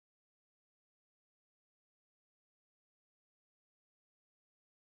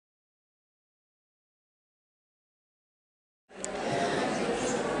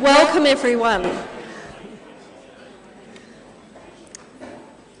Welcome everyone.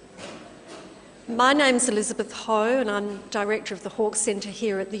 My name's Elizabeth Ho and I'm Director of the Hawke Centre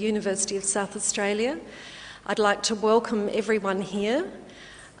here at the University of South Australia. I'd like to welcome everyone here.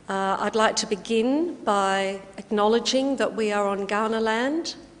 I'd like to begin by acknowledging that we are on Kaurna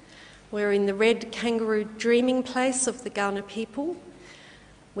land. We're in the red kangaroo dreaming place of the Kaurna people.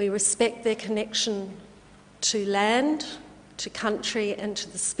 We respect their connection to land, to country and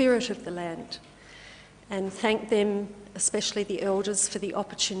to the spirit of the land, and thank them, especially the elders, for the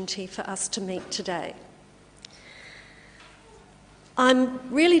opportunity for us to meet today. I'm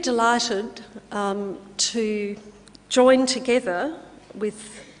really delighted to join together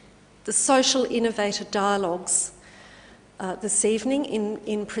with the Social Innovator Dialogues this evening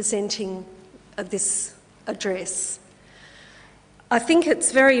in presenting this address. I think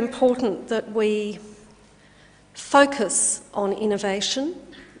it's very important that we focus on innovation.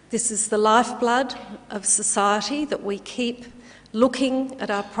 This is the lifeblood of society, that we keep looking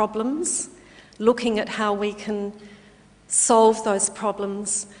at our problems, looking at how we can solve those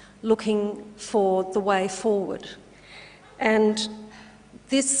problems, looking for the way forward. And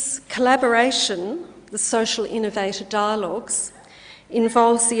this collaboration, the Social Innovator Dialogues,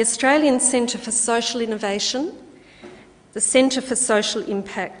 involves the Australian Centre for Social Innovation, the Centre for Social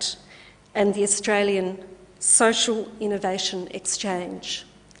Impact, and the Australian Social Innovation Exchange.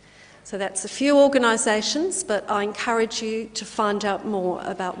 So that's a few organisations, but I encourage you to find out more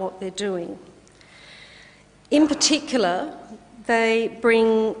about what they're doing. In particular, they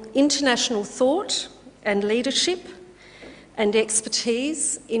bring international thought and leadership and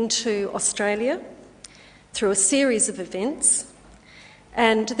expertise into Australia through a series of events,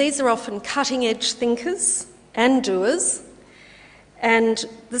 and these are often cutting-edge thinkers and doers, and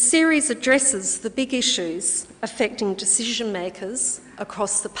the series addresses the big issues affecting decision makers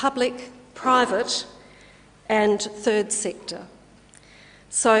across the public, private and third sector.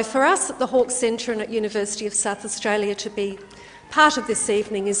 So for us at the Hawke Centre and at University of South Australia to be part of this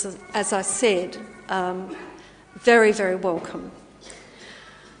evening is, as I said, very, very welcome.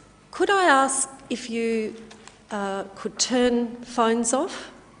 Could I ask if you could turn phones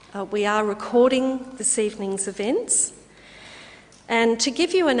off? We are recording this evening's events. And to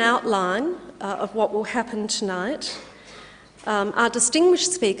give you an outline of what will happen tonight, our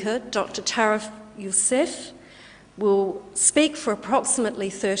distinguished speaker, Dr. Tarik Yousef, will speak for approximately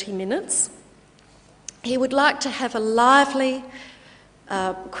 30 minutes. He would like to have a lively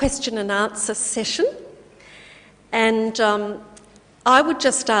question and answer session, and I would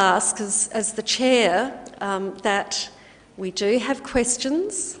just ask, as the chair, that we do have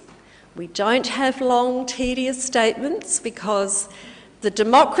questions. We don't have long, tedious statements, because the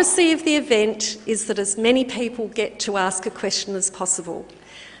democracy of the event is that as many people get to ask a question as possible.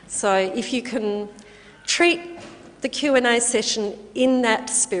 So if you can treat the Q&A session in that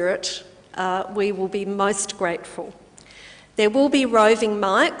spirit, we will be most grateful. There will be roving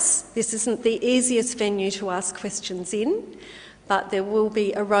mics. This isn't the easiest venue to ask questions in, but there will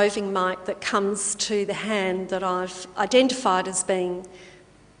be a roving mic that comes to the hand that I've identified as being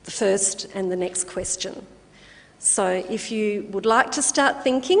the first and the next question. So if you would like to start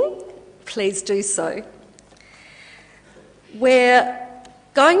thinking, please do so. We're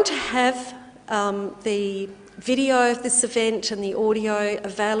going to have the video of this event and the audio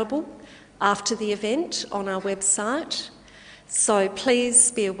available after the event on our website. So please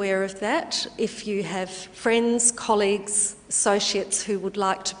be aware of that. If you have friends, colleagues, associates who would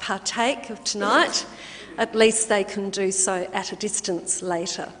like to partake of tonight, at least they can do so at a distance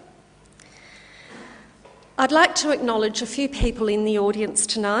later. I'd like to acknowledge a few people in the audience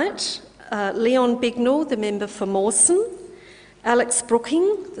tonight. Leon Bignell, the member for Mawson, Alex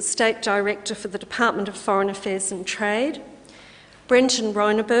Brooking, the State Director for the Department of Foreign Affairs and Trade, Brenton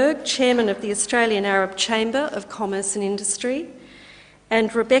Roneberg, Chairman of the Australian Arab Chamber of Commerce and Industry,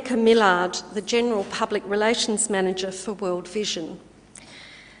 and Rebecca Millard, the General Public Relations Manager for World Vision.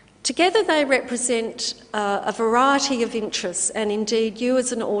 Together they represent a variety of interests, and indeed you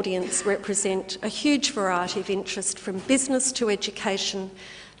as an audience represent a huge variety of interest, from business to education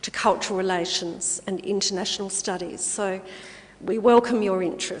to cultural relations and international studies. So we welcome your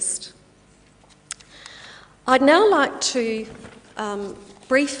interest. I'd now like to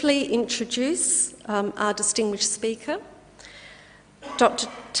briefly introduce our distinguished speaker. Dr.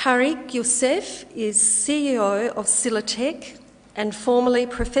 Tarik Yousef is CEO of Silatech and formerly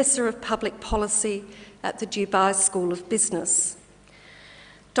Professor of Public Policy at the Dubai School of Business.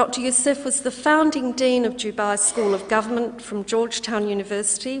 Dr. Yousef was the founding Dean of Dubai School of Government from Georgetown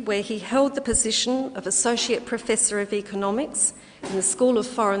University, where he held the position of Associate Professor of Economics in the School of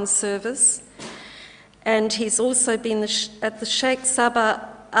Foreign Service, and he's also been at the Sheikh Sabah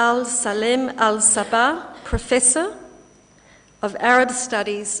Al Salem Al Sabah Professor of Arab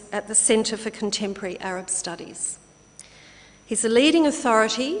Studies at the Centre for Contemporary Arab Studies. He's a leading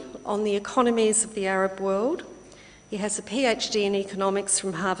authority on the economies of the Arab world. He has a PhD in economics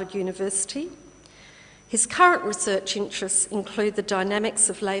from Harvard University. His current research interests include the dynamics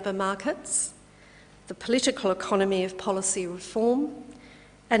of labour markets, the political economy of policy reform,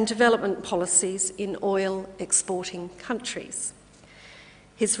 and development policies in oil exporting countries.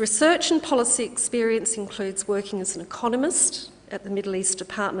 His research and policy experience includes working as an economist at the Middle East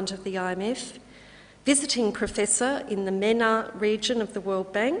Department of the IMF, visiting professor in the MENA region of the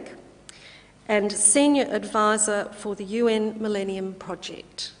World Bank, and senior advisor for the UN Millennium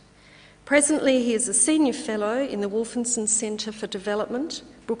Project. Presently, he is a senior fellow in the Wolfenson Centre for Development,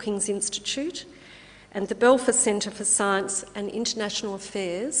 Brookings Institute, and the Belfer Centre for Science and International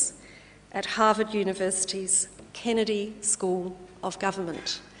Affairs at Harvard University's Kennedy School of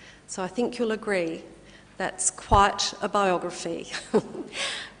Government. So I think you'll agree that's quite a biography.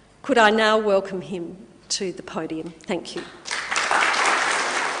 Could I now welcome him to the podium? Thank you.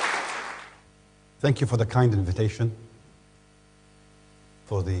 Thank you for the kind invitation,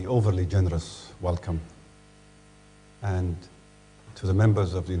 for the overly generous welcome, and to the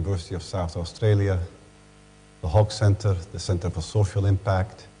members of the University of South Australia, the Hogg Centre, the Centre for Social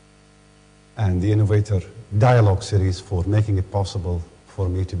Impact, and the Innovator Dialogue Series for making it possible for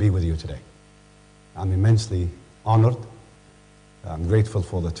me to be with you today. I'm immensely honoured. I'm grateful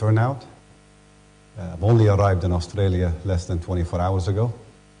for the turnout. I've only arrived in Australia less than 24 hours ago,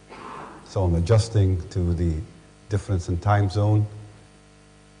 so I'm adjusting to the difference in time zone.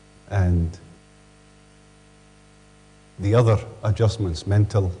 And the other adjustments,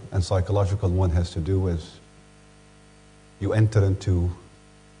 mental and psychological, one has to do is you enter into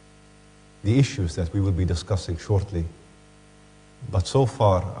the issues that we will be discussing shortly. But so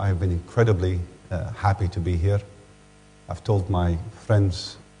far, I've been incredibly happy to be here. I've told my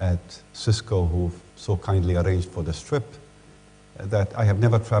friends at Cisco, who've so kindly arranged for this trip, that I have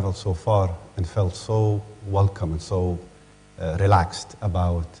never traveled so far and felt so welcome and so relaxed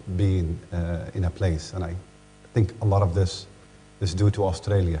about being in a place. And I think a lot of this is due to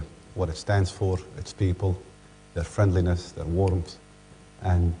Australia, what it stands for, its people, their friendliness, their warmth.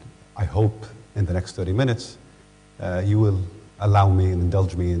 And I hope in the next 30 minutes you will allow me and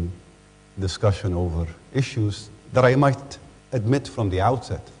indulge me in discussion over issues that I might admit from the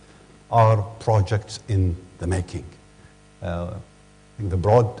outset are projects in the making. I think the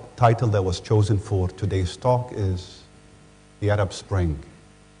broad title that was chosen for today's talk is The Arab Spring,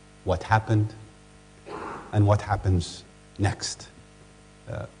 What Happened and What Happens Next.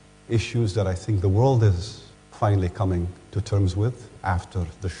 Issues that I think the world is finally coming to terms with after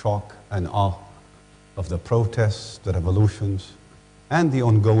the shock and awe of the protests, the revolutions, and the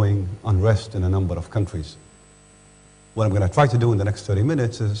ongoing unrest in a number of countries. What I'm going to try to do in the next 30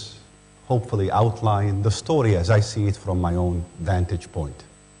 minutes is hopefully outline the story as I see it from my own vantage point,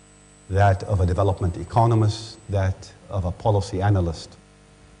 that of a development economist, that of a policy analyst.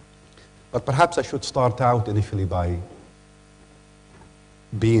 But perhaps I should start out initially by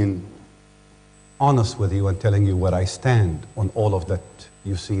being honest with you and telling you where I stand on all of that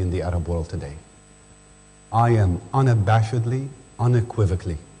you see in the Arab world today. I am unabashedly,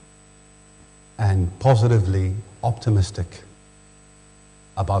 unequivocally, and positively optimistic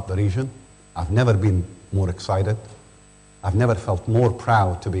about the region. I've never been more excited. I've never felt more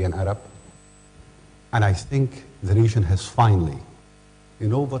proud to be an Arab. And I think the region has finally,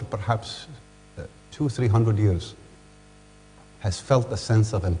 in over perhaps 200-300 years, has felt a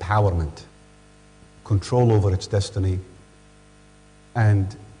sense of empowerment, control over its destiny,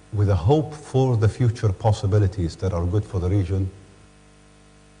 and with a hope for the future possibilities that are good for the region,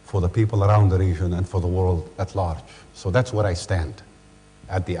 for the people around the region, and for the world at large. So that's where I stand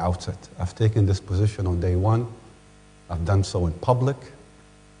at the outset. I've taken this position on day one. I've done so in public.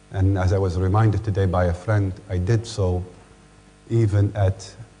 And as I was reminded today by a friend, I did so even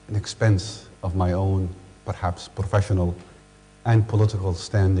at an expense of my own, perhaps professional and political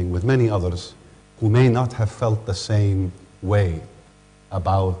standing with many others who may not have felt the same way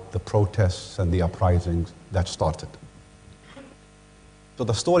about the protests and the uprisings that started. So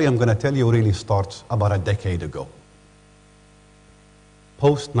the story I'm going to tell you really starts about a decade ago.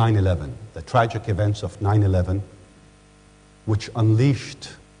 Post 9/11, the tragic events of 9/11, which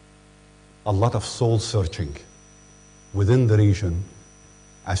unleashed a lot of soul searching within the region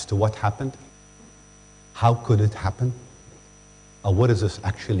as to what happened, how could it happen, or what does this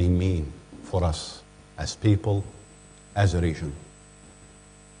actually mean for us as people, as a region.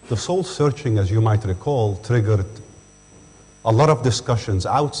 The soul searching, as you might recall, triggered a lot of discussions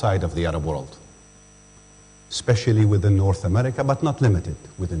outside of the Arab world, especially within North America, but not limited,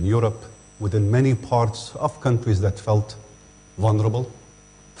 within Europe, within many parts of countries that felt vulnerable,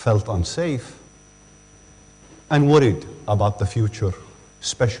 felt unsafe, and worried about the future,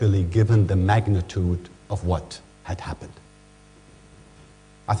 especially given the magnitude of what had happened.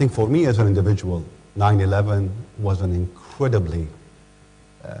 I think for me as an individual, 9/11 was an incredibly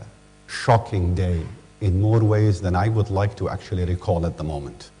shocking day in more ways than I would like to actually recall at the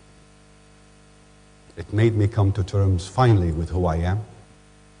moment. It made me come to terms finally with who I am,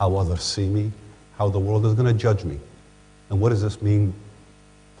 how others see me, how the world is going to judge me, and what does this mean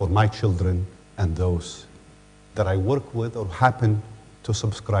for my children and those that I work with or happen to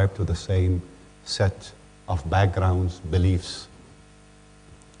subscribe to the same set of backgrounds, beliefs,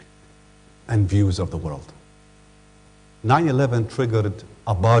 and views of the world. 9/11 triggered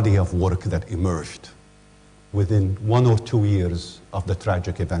a body of work that emerged within 1 or 2 years of the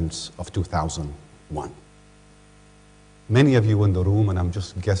tragic events of 2001. Many of you in the room, and I'm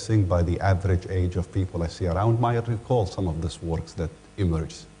just guessing by the average age of people I see around, might recall some of these works that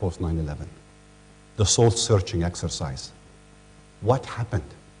emerged post 9/11. The soul-searching exercise. What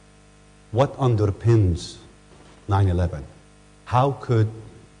happened? What underpins 9/11? How could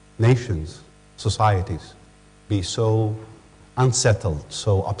nations, societies, be so unsettled,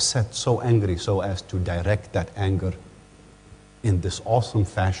 so upset, so angry, so as to direct that anger in this awesome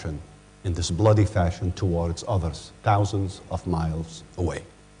fashion, in this bloody fashion towards others, thousands of miles away?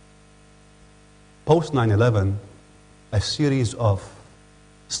 Post 9/11, a series of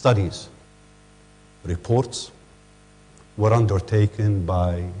studies, reports were undertaken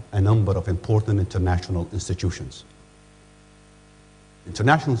by a number of important international institutions.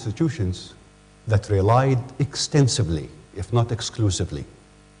 International institutions that relied extensively, if not exclusively,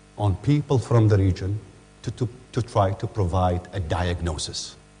 on people from the region to try to provide a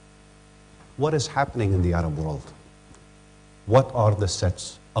diagnosis. What is happening in the Arab world? What are the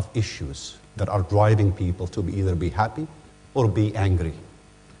sets of issues that are driving people to either be happy or be angry?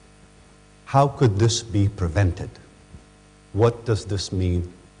 How could this be prevented? What does this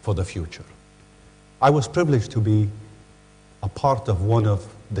mean for the future? I was privileged to be a part of one of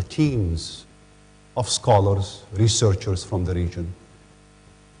the teams of scholars, researchers from the region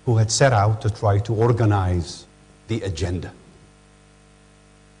who had set out to try to organize the agenda.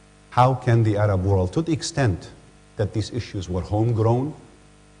 How can the Arab world, to the extent that these issues were homegrown,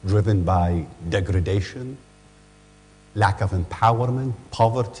 driven by degradation, lack of empowerment,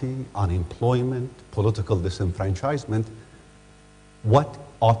 poverty, unemployment, political disenfranchisement, what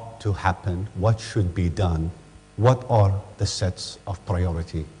ought to happen, what should be done, what are the sets of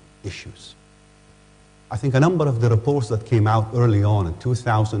priority issues? I think a number of the reports that came out early on in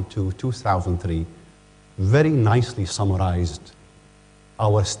 2002, 2003 very nicely summarized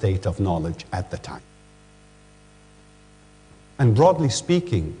our state of knowledge at the time. And broadly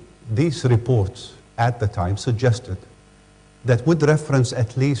speaking, these reports at the time suggested that with reference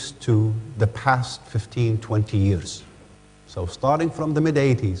at least to the past 15, 20 years, so starting from the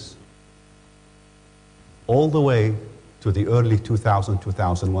mid-80s, all the way to the early 2000,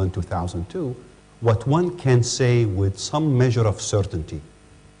 2001, 2002, what one can say with some measure of certainty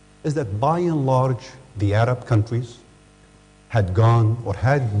is that by and large, the Arab countries had gone or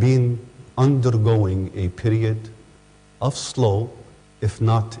had been undergoing a period of slow, if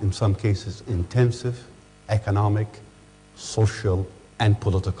not in some cases intensive, economic, social, and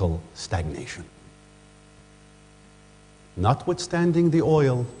political stagnation. Notwithstanding the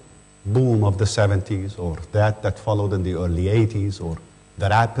oil boom of the 70s or that followed in the early 80s or the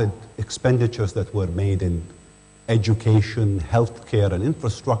rapid expenditures that were made in education, healthcare, and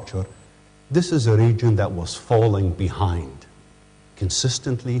infrastructure, this is a region that was falling behind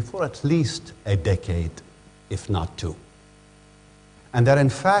consistently for at least a decade, if not two. And that in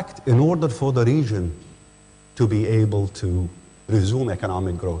fact, in order for the region to be able to resume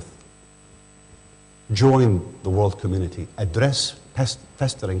economic growth, join the world community, address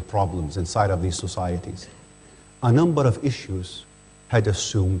festering problems inside of these societies, a number of issues had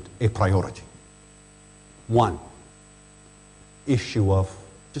assumed a priority. One, issue of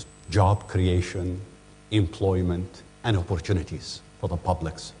just job creation, employment, and opportunities for the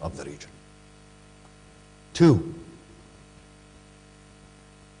publics of the region. Two,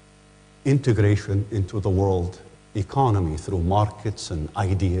 integration into the world economy through markets and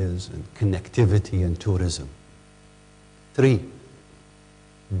ideas and connectivity and tourism. Three,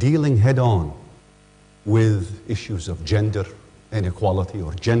 dealing head-on with issues of gender inequality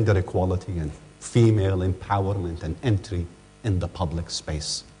or gender equality and female empowerment and entry in the public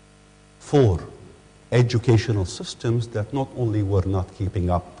space. 4, educational systems that not only were not keeping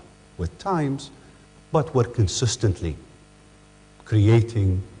up with times, but were consistently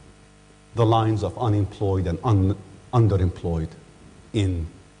creating the lines of unemployed and underemployed in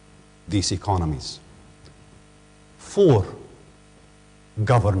these economies. 4,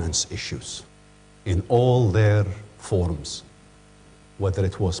 governance issues in all their forms, whether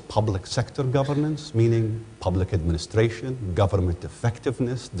it was public sector governance, meaning public administration, government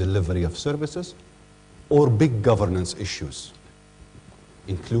effectiveness, delivery of services, or big governance issues,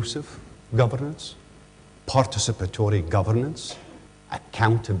 inclusive governance, participatory governance,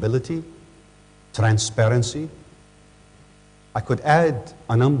 accountability, transparency. I could add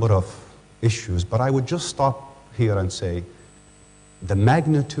a number of issues, but I would just stop here and say the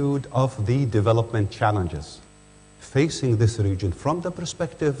magnitude of the development challenges facing this region from the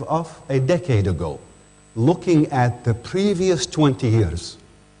perspective of a decade ago, looking at the previous 20 years,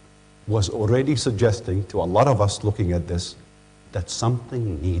 was already suggesting to a lot of us looking at this that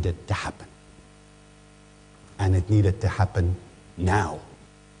something needed to happen. And it needed to happen now,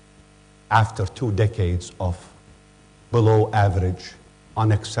 after 2 decades of below average,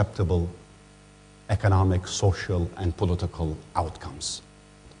 unacceptable economic, social, and political outcomes.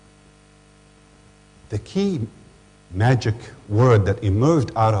 The key magic word that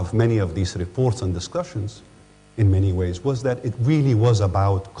emerged out of many of these reports and discussions in many ways was that it really was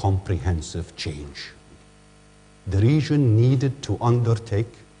about comprehensive change. The region needed to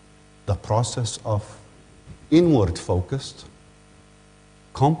undertake the process of inward-focused,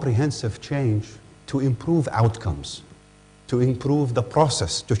 comprehensive change to improve outcomes, to improve the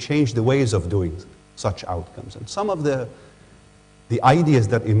process, to change the ways of doing such outcomes. And some of the ideas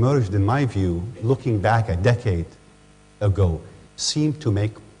that emerged, in my view, looking back a decade ago, seem to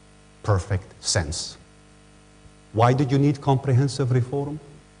make perfect sense. Why did you need comprehensive reform?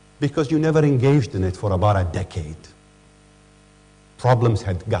 Because you never engaged in it for about a decade. Problems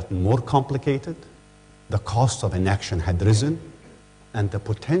had gotten more complicated, the cost of inaction had risen, and the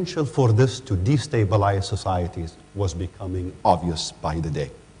potential for this to destabilize societies was becoming obvious by the day.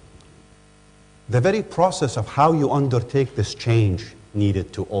 The very process of how you undertake this change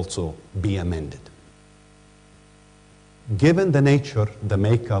needed to also be amended. Given the nature, the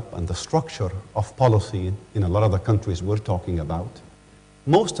makeup, and the structure of policy in a lot of the countries we're talking about,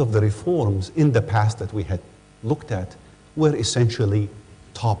 most of the reforms in the past that we had looked at were essentially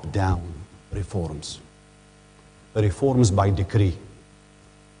top-down reforms. Reforms by decree,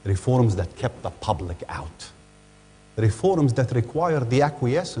 reforms that kept the public out, reforms that required the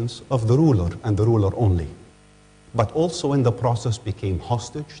acquiescence of the ruler and the ruler only, but also in the process became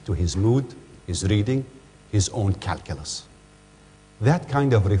hostage to his mood, his reading, his own calculus. That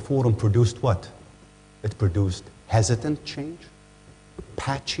kind of reform produced what? It produced hesitant change,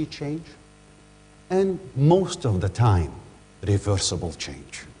 patchy change, and most of the time, reversible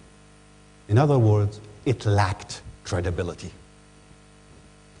change. In other words, it lacked credibility.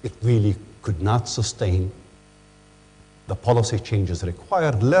 It really could not sustain the policy changes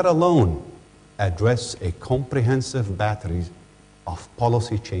required, let alone address a comprehensive battery of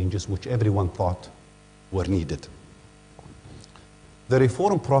policy changes which everyone thought were needed. The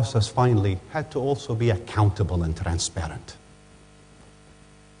reform process finally had to also be accountable and transparent.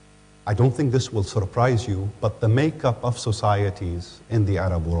 I don't think this will surprise you, but the makeup of societies in the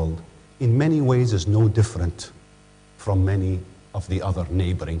Arab world in many ways is no different from many of the other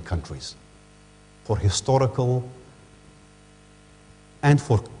neighboring countries, for historical and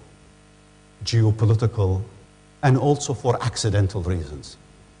for geopolitical and also for accidental reasons.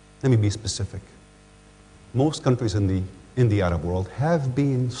 Let me be specific. Most countries in the Arab world have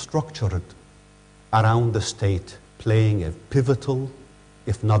been structured around the state playing a pivotal,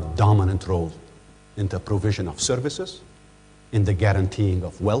 if not dominant role in the provision of services, in the guaranteeing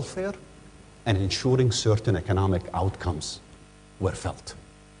of welfare, and ensuring certain economic outcomes were felt.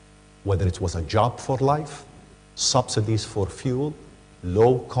 Whether it was a job for life, subsidies for fuel,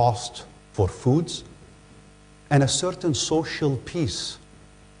 low cost for foods, and a certain social peace,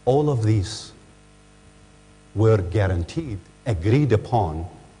 all of these were guaranteed, agreed upon,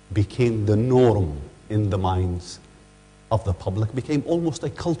 became the norm in the minds of the public, became almost a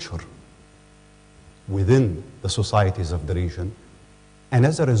culture within the societies of the region. And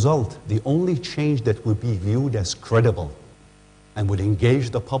as a result, the only change that would be viewed as credible and would engage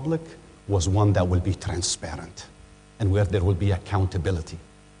the public was one that will be transparent and where there will be accountability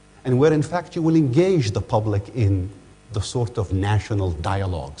and where in fact you will engage the public in the sort of national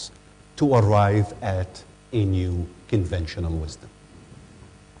dialogues to arrive at a new conventional wisdom.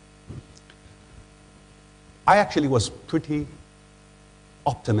 I actually was pretty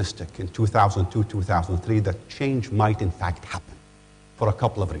optimistic in 2002, 2003 that change might in fact happen for a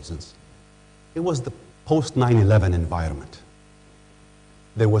couple of reasons. It was the post 9/11 environment.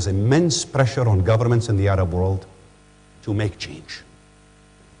 There was immense pressure on governments in the Arab world to make change.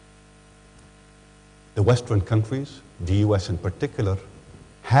 The Western countries, the US in particular,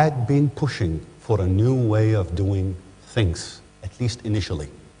 had been pushing for a new way of doing things, at least initially.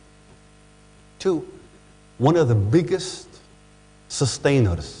 Two, one of the biggest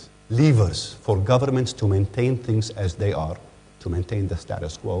sustainers, levers for governments to maintain things as they are, to maintain the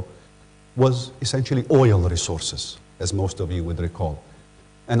status quo, was essentially oil resources, as most of you would recall.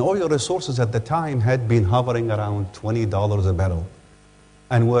 And oil resources at the time had been hovering around $20 a barrel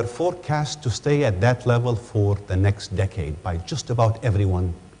and were forecast to stay at that level for the next decade by just about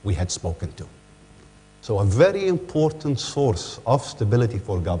everyone we had spoken to. So a very important source of stability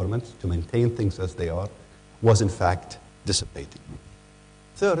for governments to maintain things as they are was in fact dissipating.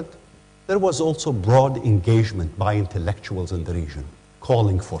 Third, there was also broad engagement by intellectuals in the region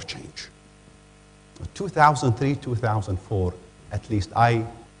calling for change. 2003, 2004, at least I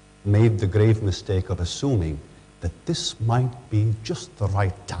made the grave mistake of assuming that this might be just the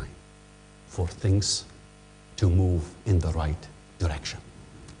right time for things to move in the right direction.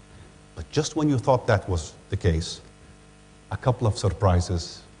 But just when you thought that was the case, a couple of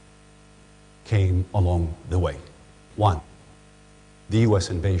surprises came along the way. One, the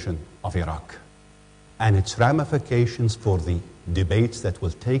US invasion of Iraq and its ramifications for the debates that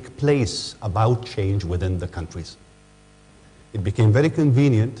will take place about change within the countries. It became very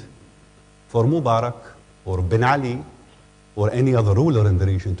convenient for Mubarak or Ben Ali or any other ruler in the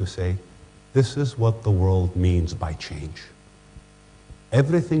region to say, this is what the world means by change.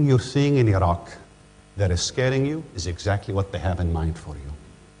 Everything you're seeing in Iraq that is scaring you is exactly what they have in mind for you.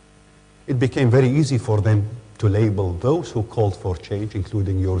 It became very easy for them to label those who called for change,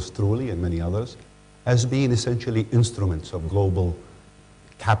 including yours truly and many others, as being essentially instruments of global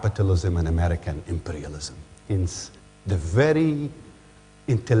capitalism and American imperialism. Hence, the very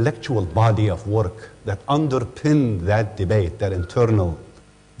intellectual body of work that underpinned that debate, that internal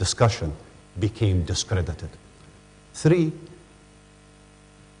discussion, became discredited. Three,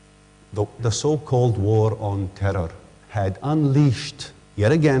 the so-called war on terror had unleashed,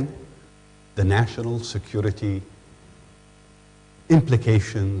 yet again, the national security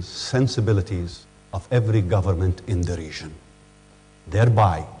implications, sensibilities of every government in the region,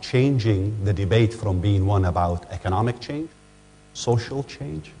 thereby changing the debate from being one about economic change, social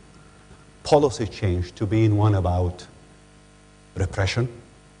change, policy change, to being one about repression,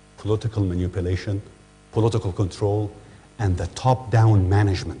 political manipulation, political control, and the top-down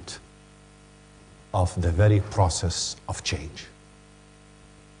management of the very process of change.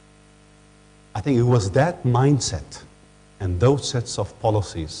 I think it was that mindset and those sets of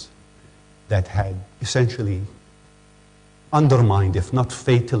policies that had essentially undermined, if not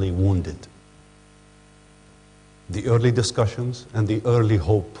fatally wounded, the early discussions and the early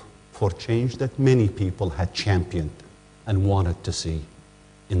hope for change that many people had championed and wanted to see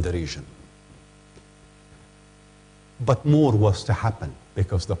in the region. But more was to happen,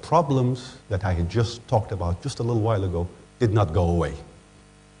 because the problems that I had just talked about just a little while ago did not go away.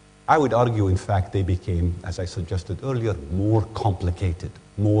 I would argue, in fact, they became, as I suggested earlier, more complicated,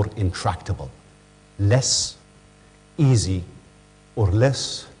 more intractable, less easy, or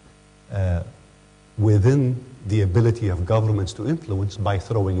less within the ability of governments to influence by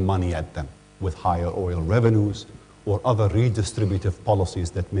throwing money at them with higher oil revenues or other redistributive policies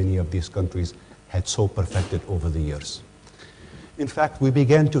that many of these countries had so perfected over the years. In fact, we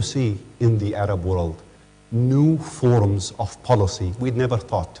began to see in the Arab world new forms of policy we'd never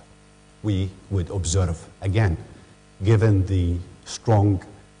thought we would observe again, given the strong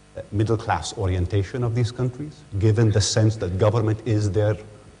middle-class orientation of these countries, given the sense that government is there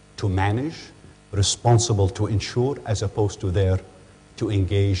to manage, responsible to ensure, as opposed to there to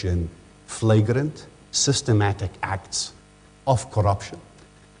engage in flagrant, systematic acts of corruption,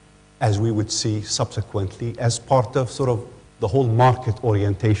 as we would see subsequently as part of sort of the whole market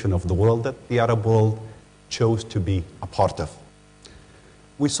orientation of the world that the Arab world chose to be a part of.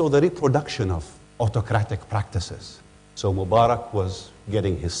 We saw the reproduction of autocratic practices. So Mubarak was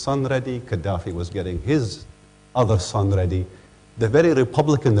getting his son ready, Gaddafi was getting his other son ready. The very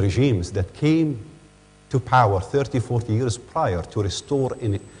Republican regimes that came to power 30, 40 years prior to restore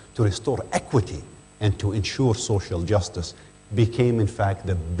equity and to ensure social justice became, in fact,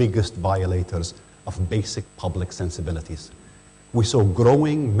 the biggest violators of basic public sensibilities. We saw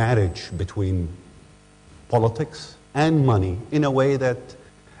growing marriage between politics and money in a way that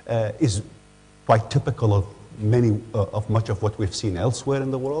is quite typical of much of what we've seen elsewhere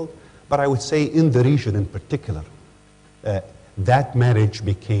in the world. But I would say in the region in particular, that marriage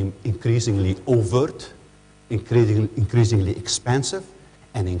became increasingly overt, increasingly expansive,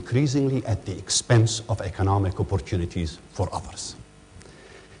 and increasingly at the expense of economic opportunities for others.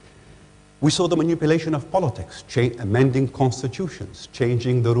 We saw the manipulation of politics, amending constitutions,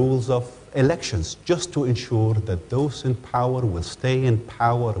 changing the rules of elections, just to ensure that those in power will stay in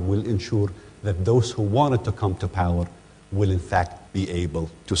power, will ensure that those who wanted to come to power will in fact be able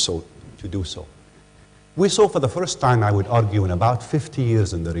to do so. We saw for the first time, I would argue, in about 50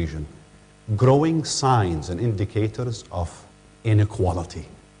 years in the region, growing signs and indicators of inequality,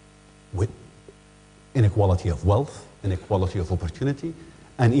 with inequality of wealth, inequality of opportunity,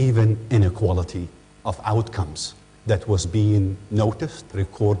 and even inequality of outcomes that was being noticed,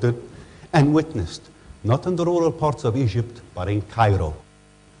 recorded, and witnessed, not in the rural parts of Egypt, but in Cairo,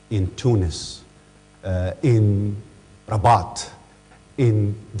 in Tunis, in Rabat,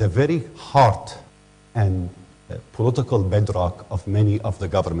 in the very heart and political bedrock of many of the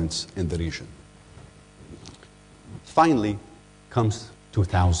governments in the region. Finally comes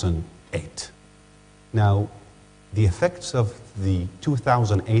 2008. Now, the effects of the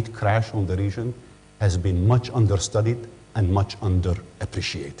 2008 crash on the region has been much understudied and much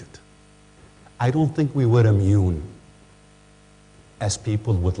underappreciated. I don't think we were immune, as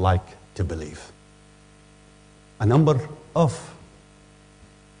people would like to believe. A number of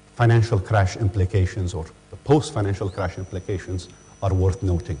financial crash implications, or the post-financial crash implications, are worth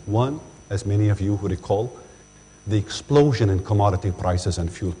noting. One, as many of you who recall, the explosion in commodity prices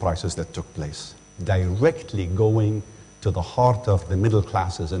and fuel prices that took place, directly going to the heart of the middle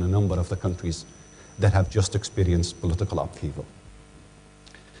classes in a number of the countries that have just experienced political upheaval.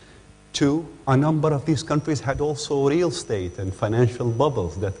 Two, a number of these countries had also real estate and financial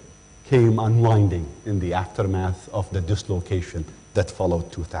bubbles that came unwinding in the aftermath of the dislocation that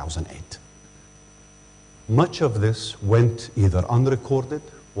followed 2008. Much of this went either unrecorded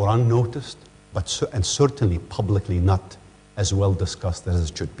or unnoticed, and certainly publicly not as well discussed as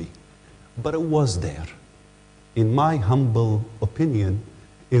it should be. But it was there. In my humble opinion,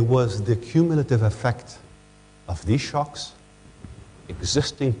 it was the cumulative effect of these shocks,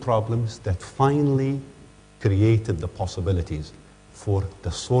 existing problems, that finally created the possibilities for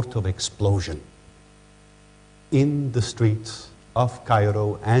the sort of explosion in the streets of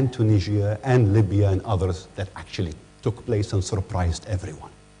Cairo and Tunisia and Libya and others that actually took place and surprised everyone.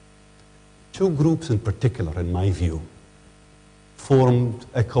 Two groups in particular, in my view, formed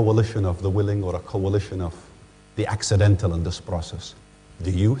a coalition of the willing, or a coalition of the accidental in this process: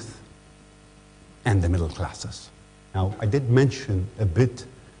 the youth and the middle classes. Now, I did mention a bit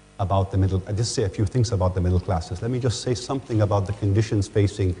about I did say a few things about the middle classes. Let me just say something about the conditions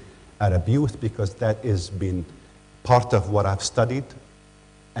facing Arab youth, because that has been part of what I've studied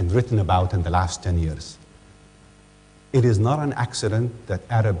and written about in the last 10 years. It is not an accident that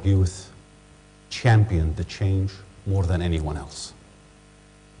Arab youth championed the change more than anyone else.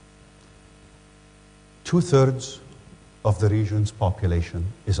 2/3 of the region's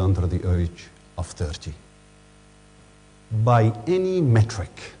population is under the age of 30. By any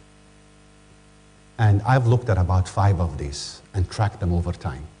metric, and I've looked at about 5 of these and tracked them over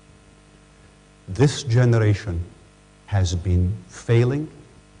time, this generation has been failing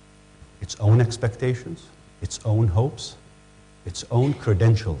its own expectations, its own hopes, its own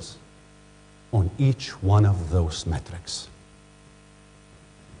credentials on each one of those metrics.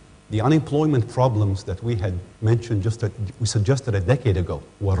 The unemployment problems that we had mentioned, we suggested a decade ago,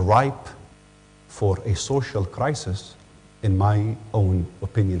 were ripe for a social crisis, in my own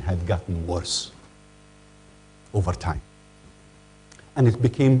opinion, had gotten worse over time. And it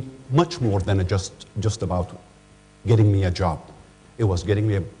became much more than just about getting me a job. It was getting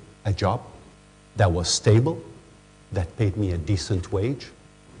me a job that was stable, that paid me a decent wage,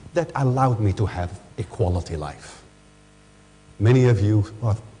 that allowed me to have a quality life. Many of you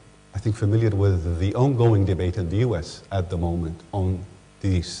are, I think, familiar with the ongoing debate in the US at the moment on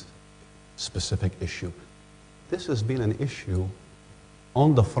this specific issue. This has been an issue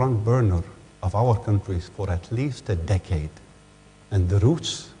on the front burner of our countries for at least a decade, and the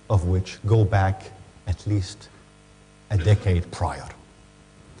roots of which go back at least a decade prior.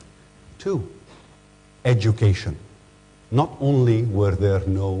 2, education. Not only were there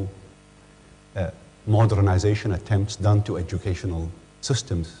no modernization attempts done to educational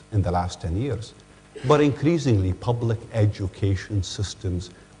systems in the last 10 years, but increasingly public education systems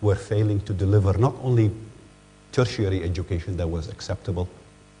were failing to deliver not only tertiary education that was acceptable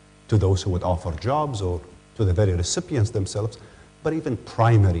to those who would offer jobs or to the very recipients themselves, but even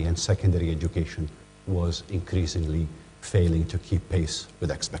primary and secondary education was increasingly failing to keep pace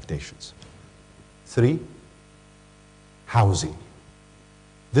with expectations. 3, housing.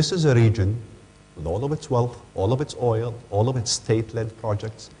 This is a region with all of its wealth, all of its oil, all of its state-led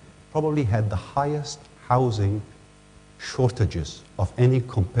projects, probably had the highest housing shortages of any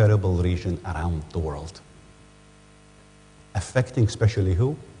comparable region around the world. Affecting especially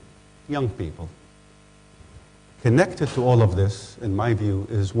who? Young people. Connected to all of this, in my view,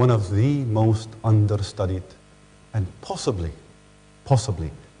 is one of the most understudied and possibly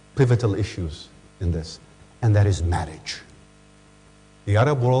pivotal issues in this, and that is marriage. The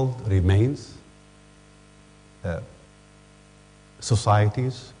Arab world remains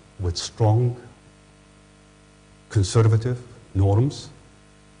societies with strong conservative norms,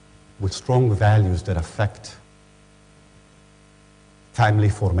 with strong values that affect family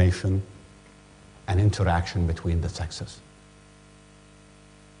formation and interaction between the sexes.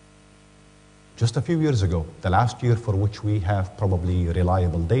 Just a few years ago, the last year for which we have probably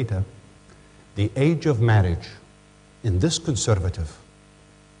reliable data, the age of marriage in this conservative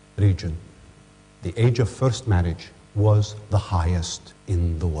region, the age of first marriage, was the highest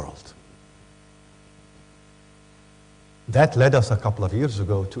in the world. That led us a couple of years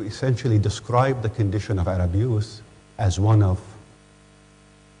ago to essentially describe the condition of Arab youth as one of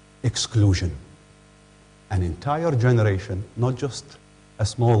exclusion. An entire generation, not just a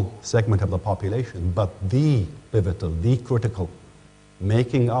small segment of the population, but the pivotal, the critical,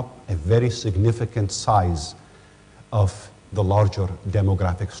 making up a very significant size of the larger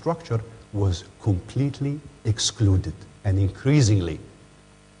demographic structure, was completely excluded and increasingly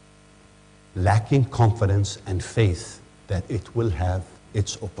lacking confidence and faith that it will have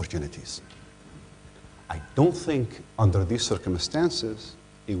its opportunities. I don't think under these circumstances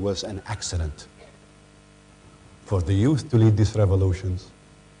it was an accident for the youth to lead these revolutions,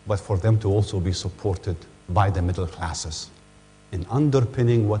 but for them to also be supported by the middle classes in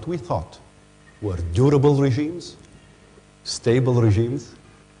underpinning what we thought were durable regimes, stable regimes,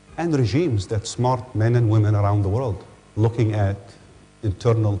 and regimes that smart men and women around the world, looking at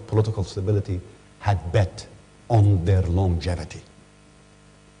internal political stability, had bet on their longevity.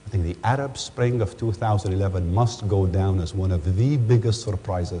 I think the Arab Spring of 2011 must go down as one of the biggest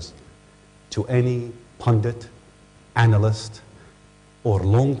surprises to any pundit, analyst, or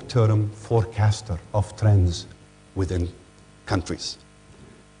long-term forecaster of trends within countries.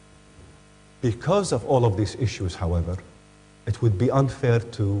 Because of all of these issues, however, it would be unfair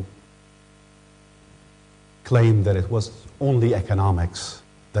to claim that it was only economics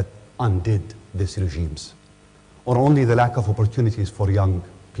that undid these regimes, or only the lack of opportunities for young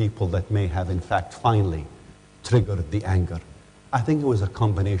people that may have, in fact, finally triggered the anger. I think it was a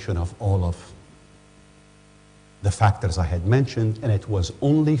combination of all of the factors I had mentioned, and it was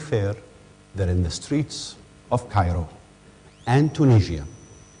only fair that in the streets of Cairo and Tunisia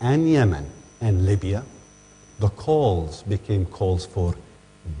and Yemen and Libya, the calls became calls for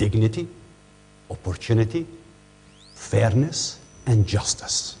dignity, opportunity, fairness, and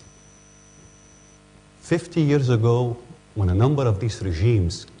justice. 50 years ago, when a number of these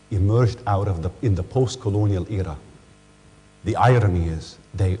regimes emerged out of in the post-colonial era, the irony is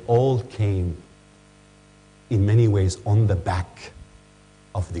they all came in many ways on the back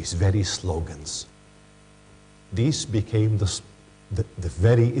of these very slogans. These became the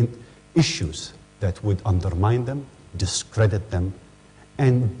very issues that would undermine them, discredit them,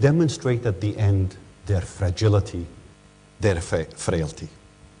 and demonstrate at the end their fragility, their frailty.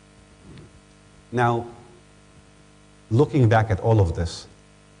 Now, looking back at all of this,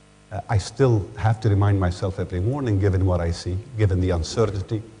 I still have to remind myself every morning, given what I see, given the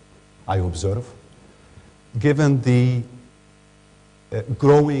uncertainty I observe, given the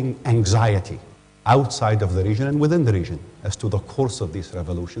growing anxiety outside of the region and within the region as to the course of these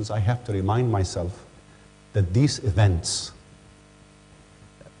revolutions, I have to remind myself that these events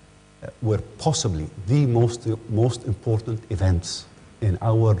were possibly the most important events in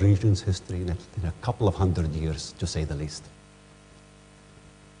our region's history in a couple of 100 years, to say the least.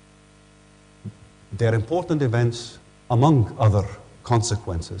 They're important events, among other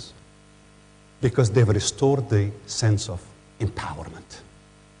consequences, because they've restored the sense of empowerment.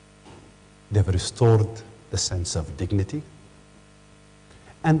 They've restored the sense of dignity.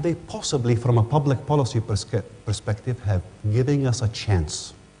 And they possibly, from a public policy perspective, have given us a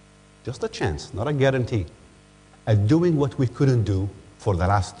chance, just a chance, not a guarantee, at doing what we couldn't do for the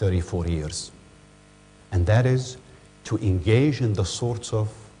last 34 years. And that is to engage in the sorts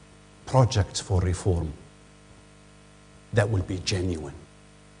of projects for reform that will be genuine,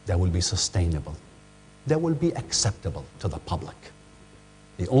 that will be sustainable, that will be acceptable to the public.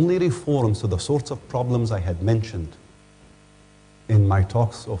 The only reforms to the sorts of problems I had mentioned in my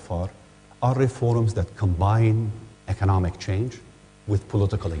talks so far are reforms that combine economic change with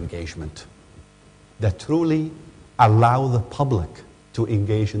political engagement, that truly allow the public to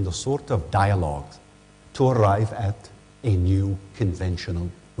engage in the sort of dialogue to arrive at a new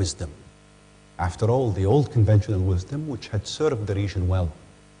conventional wisdom. After all, the old conventional wisdom, which had served the region well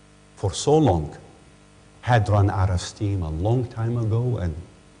for so long, had run out of steam a long time ago, and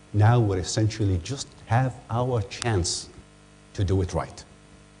now we essentially just have our chance to do it right.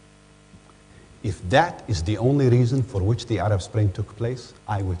 If that is the only reason for which the Arab Spring took place,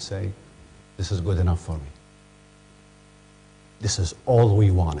 I would say this is good enough for me. This is all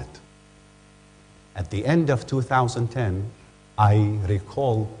we wanted. At the end of 2010, I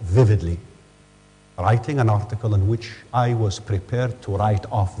recall vividly writing an article in which I was prepared to write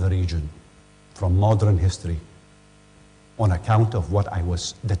off the region from modern history on account of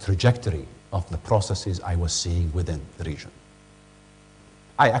the trajectory of the processes I was seeing within the region.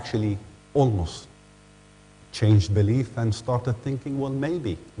 I actually almost changed belief and started thinking, well,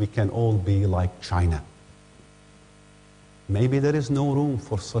 maybe we can all be like China. Maybe there is no room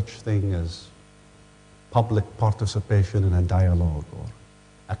for such thing as public participation in a dialogue or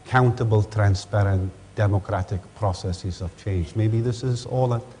accountable, transparent, democratic processes of change. Maybe this is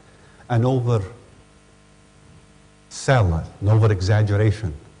all an oversell, an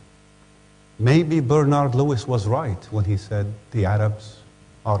over-exaggeration. Maybe Bernard Lewis was right when he said the Arabs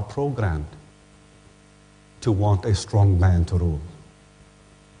are programmed to want a strong man to rule,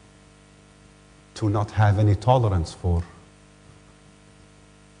 to not have any tolerance for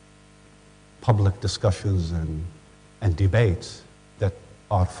public discussions and debates that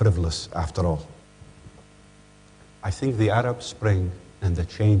are frivolous after all. I think the Arab Spring and the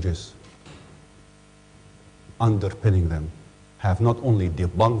changes underpinning them have not only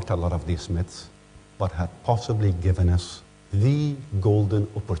debunked a lot of these myths, but have possibly given us the golden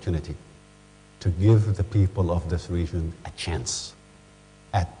opportunity to give the people of this region a chance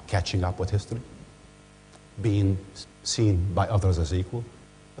at catching up with history, being seen by others as equal,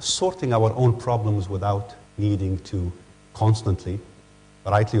 sorting our own problems without needing to constantly,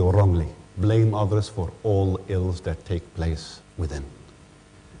 rightly or wrongly, blame others for all ills that take place within.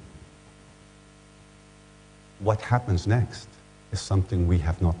 What happens next is something we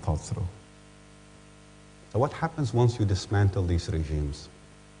have not thought through. So what happens once you dismantle these regimes?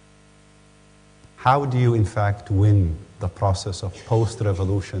 How do you, in fact, win the process of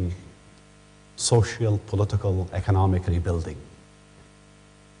post-revolution social, political, economic rebuilding?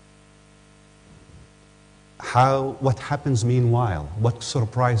 What happens meanwhile? What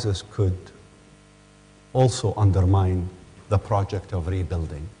surprises could also undermine the project of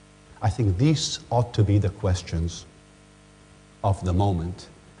rebuilding? I think these ought to be the questions of the moment.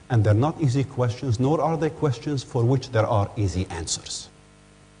 And they're not easy questions, nor are they questions for which there are easy answers.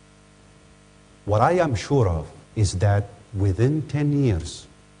 What I am sure of is that within 10 years,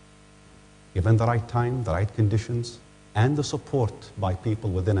 given the right time, the right conditions, and the support by people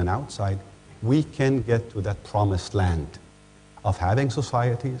within and outside, we can get to that promised land of having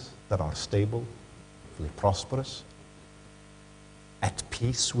societies that are stable, prosperous, at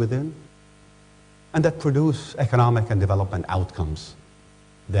peace within, and that produce economic and development outcomes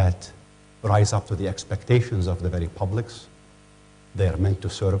that rise up to the expectations of the very publics they are meant to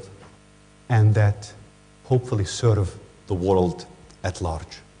serve, and that hopefully serve the world at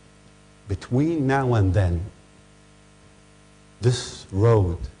large. Between now and then, this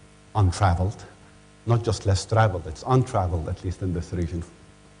road untraveled, not just less traveled, it's untraveled, at least in this region,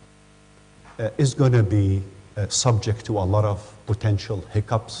 is going to be subject to a lot of potential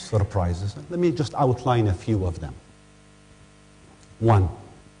hiccups, surprises. Let me just outline a few of them. One,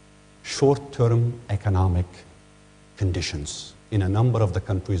 short-term economic conditions in a number of the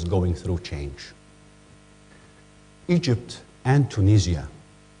countries going through change. Egypt and Tunisia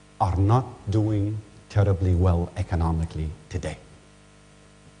are not doing terribly well economically today,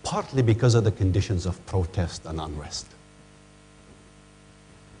 partly because of the conditions of protest and unrest.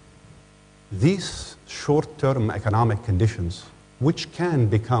 These short-term economic conditions, which can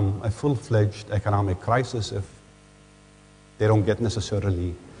become a full-fledged economic crisis if they don't get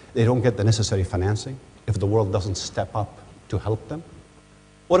the necessary financing, if the world doesn't step up to help them,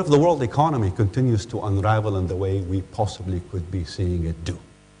 or if the world economy continues to unravel in the way we possibly could be seeing it do.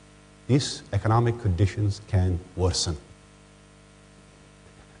 These economic conditions can worsen.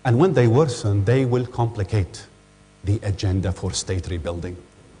 And when they worsen, they will complicate the agenda for state rebuilding,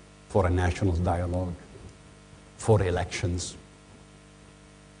 for a national dialogue, for elections.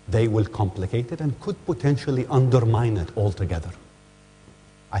 They will complicate it and could potentially undermine it altogether.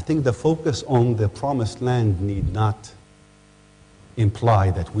 I think the focus on the promised land need not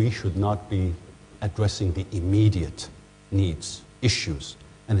imply that we should not be addressing the immediate needs, issues,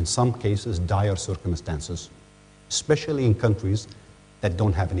 and in some cases, dire circumstances, especially in countries that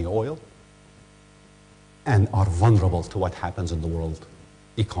don't have any oil and are vulnerable to what happens in the world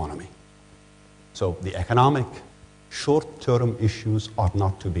economy. So the economic short-term issues are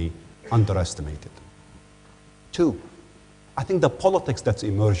not to be underestimated. Two, I think the politics that's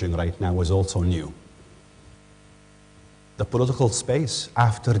emerging right now is also new. The political space,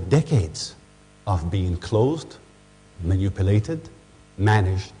 after decades of being closed, manipulated,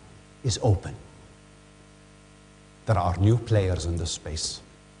 managed, is open. There are new players in this space.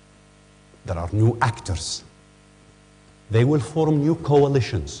 There are new actors. They will form new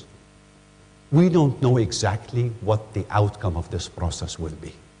coalitions. We don't know exactly what the outcome of this process will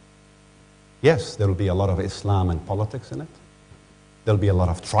be. Yes, there will be a lot of Islam and politics in it. There'll be a lot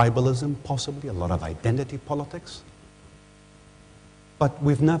of tribalism, possibly, a lot of identity politics. But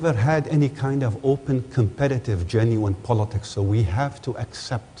we've never had any kind of open, competitive, genuine politics, so we have to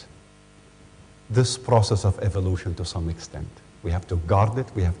accept this process of evolution to some extent. We have to guard it,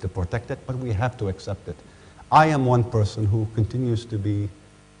 we have to protect it, but we have to accept it. I am one person who continues to be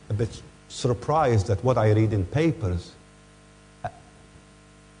a bit surprised at what I read in papers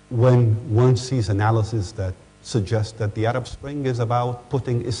when one sees analysis that suggests that the Arab Spring is about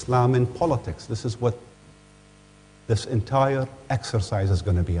putting Islam in politics. This is what this entire exercise is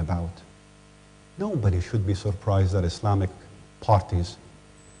going to be about. Nobody should be surprised that Islamic parties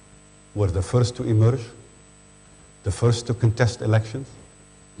were the first to emerge, the first to contest elections,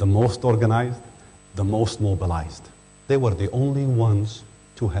 the most organized, the most mobilized. They were the only ones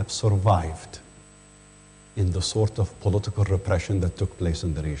to have survived in the sort of political repression that took place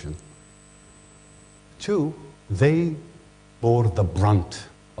in the region. Two, they bore the brunt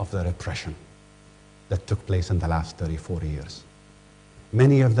of the repression that took place in the last 30, 40 years.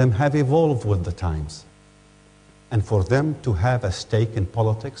 Many of them have evolved with the times. And for them to have a stake in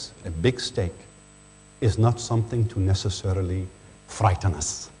politics, a big stake, is not something to necessarily frighten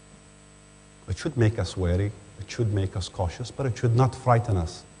us. It should make us wary, it should make us cautious, but it should not frighten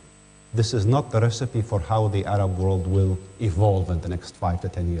us. This is not the recipe for how the Arab world will evolve in the next 5 to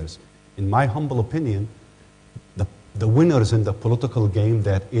 10 years. In my humble opinion, the winners in the political game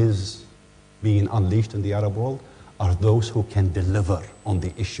that is being unleashed in the Arab world are those who can deliver on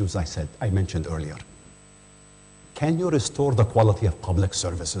the issues I mentioned earlier. Can you restore the quality of public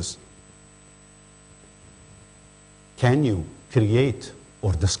services? Can you create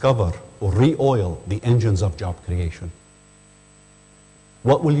or discover or re-oil the engines of job creation?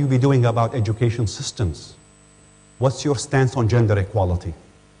 What will you be doing about education systems? What's your stance on gender equality?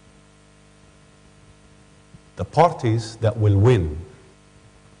 The parties that will win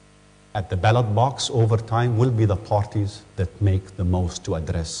at the ballot box over time will be the parties that make the most to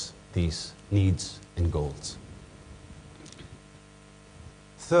address these needs and goals.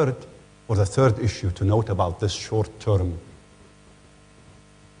 Third, or the third issue to note about this short-term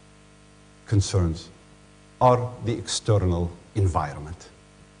concerns are the external environment.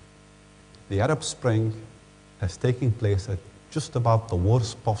 The Arab Spring has taken place at just about the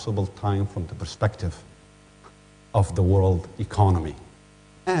worst possible time from the perspective of the world economy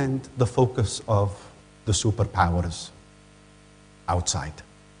and the focus of the superpowers outside.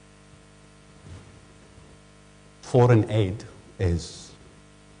 Foreign aid is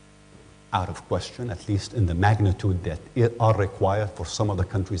out of question, at least in the magnitude that are required for some of the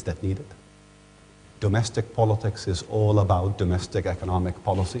countries that need it. Domestic politics is all about domestic economic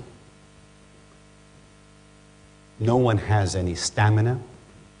policy. No one has any stamina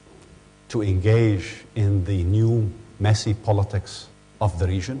to engage in the new messy politics of the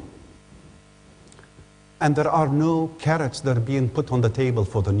region. And there are no carrots that are being put on the table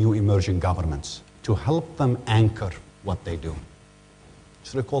for the new emerging governments to help them anchor what they do.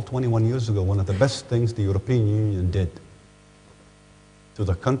 Just recall 21 years ago, one of the best things the European Union did to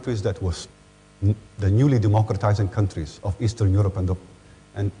the countries that was the newly democratizing countries of Eastern Europe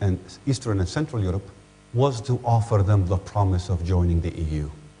and Eastern and Central Europe was to offer them the promise of joining the EU.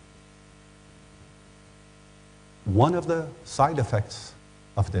 One of the side effects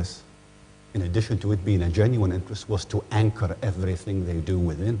of this, in addition to it being a genuine interest, was to anchor everything they do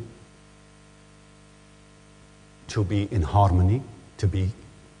within, to be in harmony, to be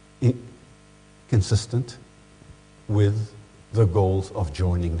consistent with the goals of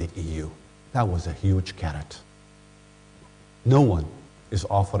joining the EU. That was a huge carrot. No one is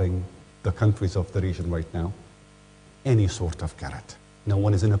offering the countries of the region right now any sort of carrot. No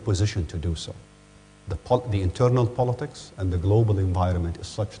one is in a position to do so. The internal politics and the global environment is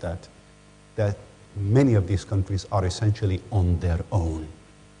such that many of these countries are essentially on their own.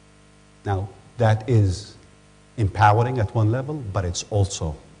 Now, that is empowering at one level, but it's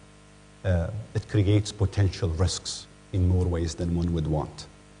also, it creates potential risks in more ways than one would want.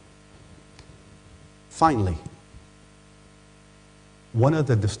 Finally, one of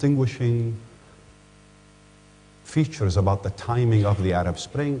the distinguishing features about the timing of the Arab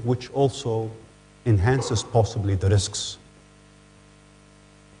Spring, which also enhances possibly the risks,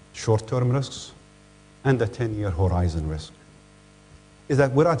 short-term risks, and the 10-year horizon risk, is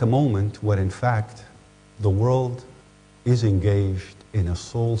that we're at a moment where, in fact, the world is engaged in a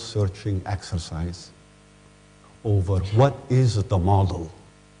soul-searching exercise over what is the model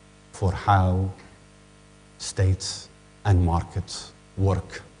for how states and markets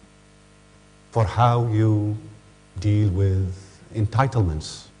work, for how you deal with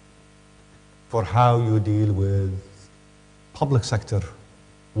entitlements, for how you deal with public sector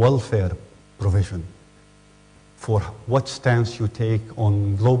welfare provision, for what stance you take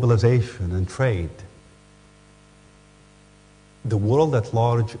on globalization and trade. The world at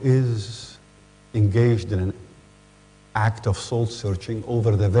large is engaged in an act of soul-searching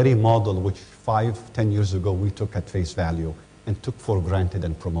over the very model which 5-10 years ago we took at face value and took for granted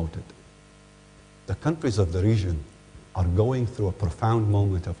and promoted. The countries of the region are going through a profound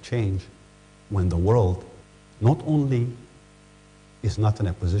moment of change when the world not only is not in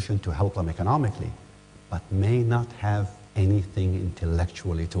a position to help them economically, but may not have anything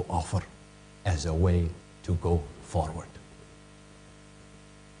intellectually to offer as a way to go forward.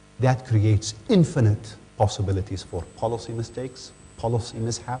 That creates infinite possibilities for policy mistakes, policy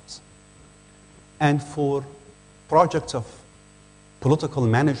mishaps, and for projects of political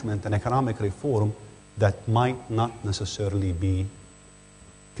management and economic reform that might not necessarily be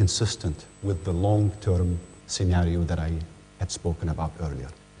consistent with the long-term scenario that I had spoken about earlier.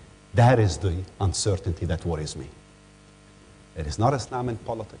 That is the uncertainty that worries me. It is not Islam and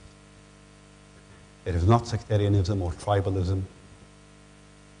politics. It is not sectarianism or tribalism.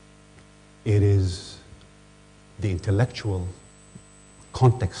 It is the intellectual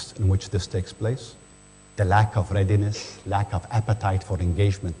context in which this takes place, the lack of readiness, lack of appetite for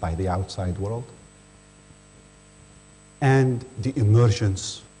engagement by the outside world, and the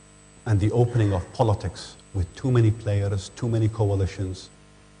emergence and the opening of politics with too many players, too many coalitions,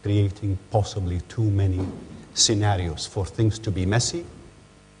 creating possibly too many scenarios for things to be messy,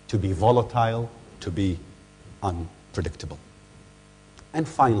 to be volatile, to be unpredictable. And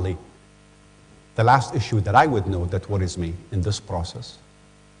finally, the last issue that I would note that worries me in this process,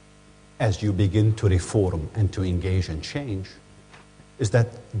 as you begin to reform and to engage and change, is that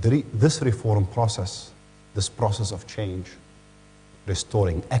this reform process, this process of change,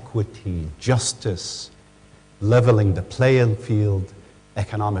 restoring equity, justice, leveling the playing field,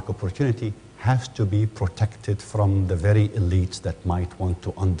 economic opportunity, has to be protected from the very elites that might want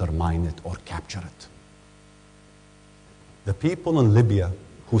to undermine it or capture it. The people in Libya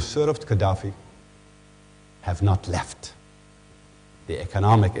who served Gaddafi have not left. The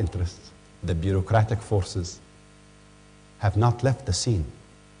economic interests, the bureaucratic forces have not left the scene.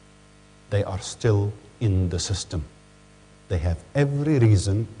 They are still in the system. They have every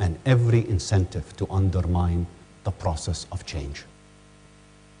reason and every incentive to undermine the process of change.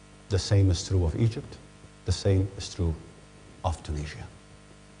 The same is true of Egypt. The same is true of Tunisia.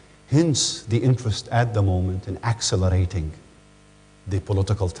 Hence, the interest at the moment in accelerating the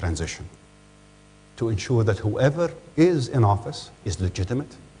political transition to ensure that whoever is in office is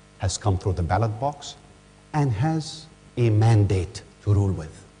legitimate, has come through the ballot box, and has a mandate to rule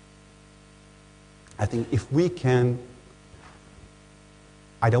with. I think if we can,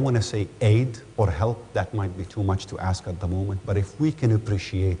 I don't want to say aid or help, that might be too much to ask at the moment, but if we can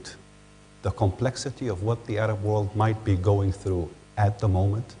appreciate the complexity of what the Arab world might be going through at the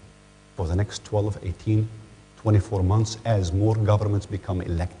moment for the next 12, 18, 24 months as more governments become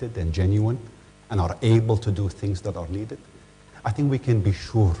elected and genuine and are able to do things that are needed, I think we can be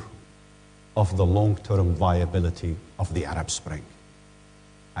sure of the long-term viability of the Arab Spring.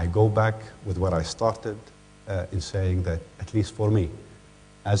 I go back with where I started in saying that, at least for me,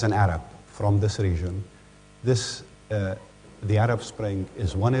 as an Arab from this region, the Arab Spring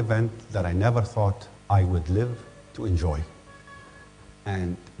is one event that I never thought I would live to enjoy.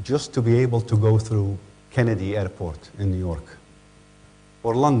 And just to be able to go through Kennedy Airport in New York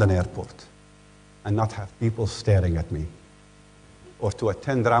or London Airport and not have people staring at me, or to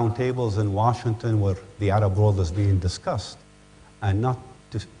attend roundtables in Washington where the Arab world is being discussed, and not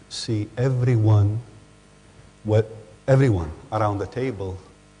to see everyone around the table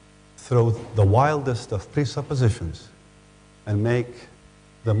throw the wildest of presuppositions and make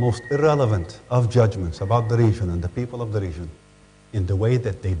the most irrelevant of judgments about the region and the people of the region in the way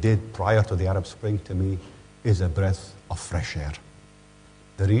that they did prior to the Arab Spring, to me, is a breath of fresh air.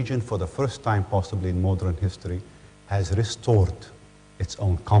 The region, for the first time possibly in modern history, has restored its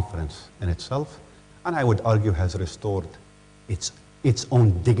own confidence in itself, and I would argue has restored its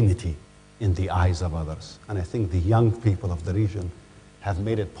own dignity in the eyes of others. And I think the young people of the region have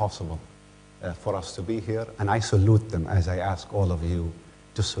made it possible for us to be here, and I salute them as I ask all of you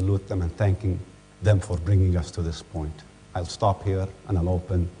to salute them and thanking them for bringing us to this point. I'll stop here and I'll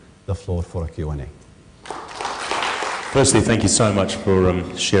open the floor for a Q&A. Firstly, thank you so much for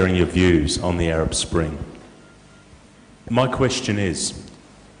sharing your views on the Arab Spring. My question is,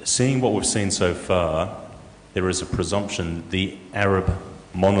 seeing what we've seen so far, there is a presumption the Arab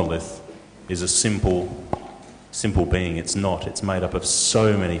monolith is a simple being. It's not. It's made up of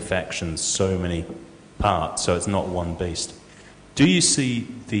so many factions, so many parts, so it's not one beast. Do you see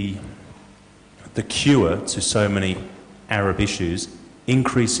the cure to so many Arab issues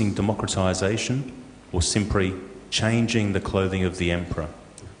increasing democratization or simply changing the clothing of the emperor,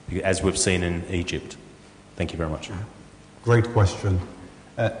 as we've seen in Egypt? Thank you very much. Great question.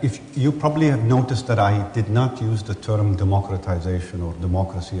 If you probably have noticed that I did not use the term democratization or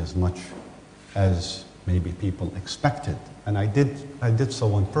democracy as much as maybe people expected, and I did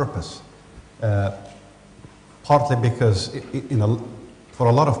so on purpose. Partly because for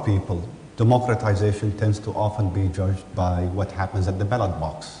a lot of people, democratization tends to often be judged by what happens at the ballot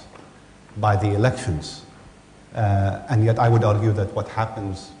box, by the elections. And yet I would argue that what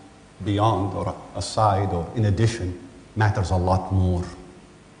happens beyond or aside or in addition matters a lot more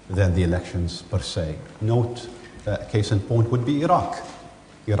than the elections per se. Note, case in point would be Iraq.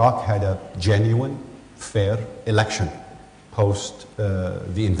 Iraq had a genuine, fair election post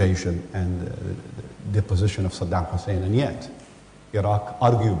the invasion and the deposition of Saddam Hussein, and yet Iraq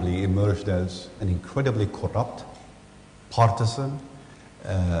arguably emerged as an incredibly corrupt, partisan,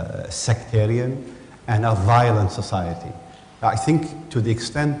 sectarian, and a violent society. I think to the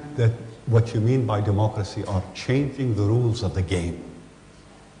extent that what you mean by democracy are changing the rules of the game,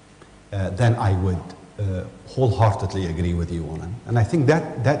 then I would wholeheartedly agree with you on it. And I think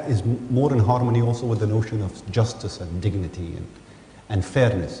that is more in harmony also with the notion of justice and dignity and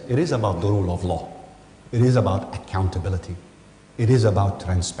fairness. It is about the rule of law. It is about accountability. It is about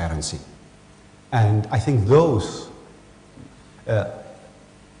transparency. And I think those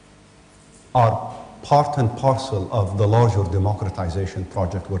are part and parcel of the larger democratization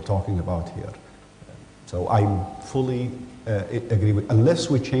project we're talking about here. So I fully agree with, unless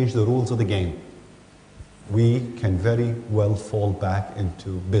we change the rules of the game, we can very well fall back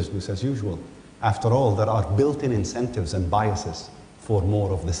into business as usual. After all, there are built-in incentives and biases for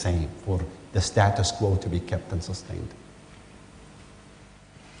more of the same, for the status quo to be kept and sustained.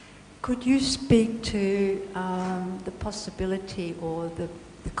 Could you speak to the possibility or the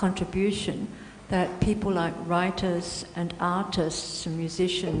contribution that people like writers and artists and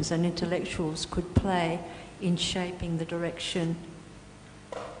musicians and intellectuals could play in shaping the direction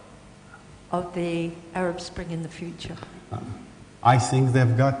of the Arab Spring in the future? I think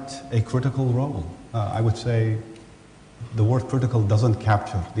they've got a critical role. I would say the word critical doesn't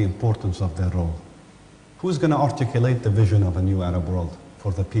capture the importance of their role. Who's going to articulate the vision of a new Arab world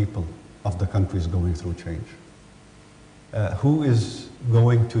for the people of the countries going through change? Who is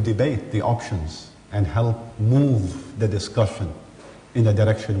going to debate the options and help move the discussion in a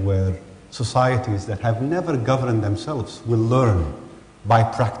direction where societies that have never governed themselves will learn by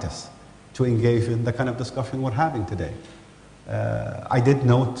practice to engage in the kind of discussion we're having today? I did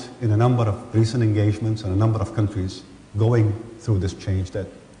note in a number of recent engagements in a number of countries going through this change that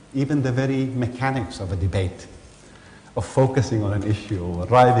even the very mechanics of a debate, of focusing on an issue or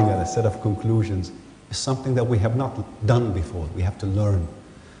arriving at a set of conclusions, is something that we have not done before. We have to learn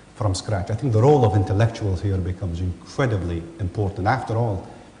from scratch. I think the role of intellectuals here becomes incredibly important. After all,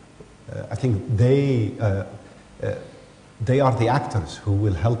 I think they are the actors who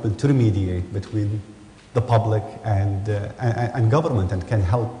will help intermediate between the public and government, and can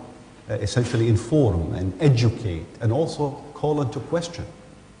help essentially inform and educate and also call into question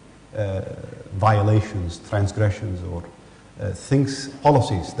violations, transgressions, or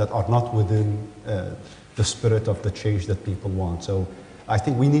policies that are not within the spirit of the change that people want. So I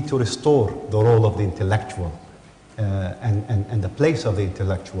think we need to restore the role of the intellectual and the place of the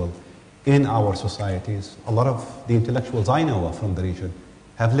intellectual in our societies. A lot of the intellectuals I know of from the region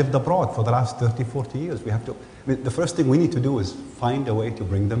have lived abroad for the last 30, 40 years. We have to, the first thing we need to do is find a way to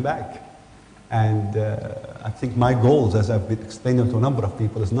bring them back. And I think my goals, as I've been explaining to a number of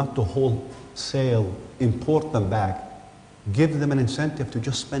people, is not to wholesale import them back, give them an incentive to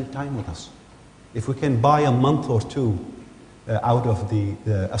just spend time with us. If we can buy a month or two out of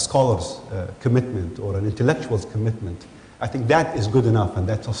a scholar's commitment or an intellectual's commitment, I think that is good enough, and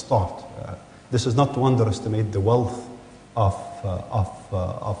that's a start. This is not to underestimate the wealth of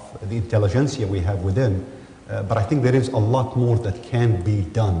the intelligentsia we have within, but I think there is a lot more that can be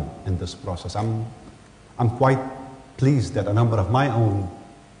done in this process. I'm quite pleased that a number of my own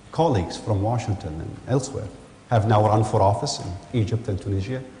colleagues from Washington and elsewhere have now run for office in Egypt and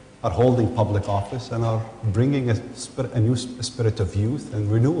Tunisia, are holding public office, and are bringing a new spirit of youth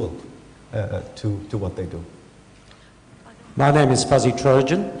and renewal to what they do. My name is Fuzzy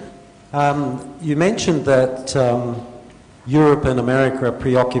Trojan. You mentioned that Europe and America are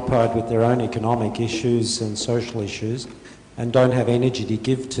preoccupied with their own economic issues and social issues and don't have energy to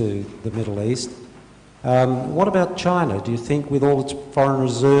give to the Middle East. What about China? Do you think with all its foreign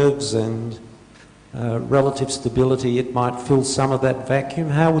reserves and relative stability it might fill some of that vacuum?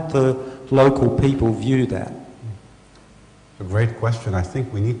 How would the local people view that? A great question. I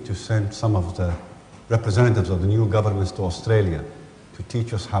think we need to send some of the representatives of the new governments to Australia to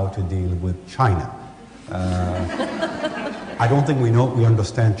teach us how to deal with China. I don't think we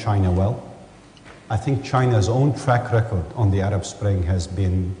understand China well. I think China's own track record on the Arab Spring has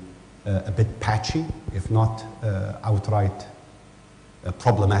been a bit patchy, if not outright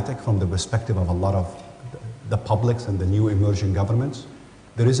problematic from the perspective of a lot of the publics and the new emerging governments.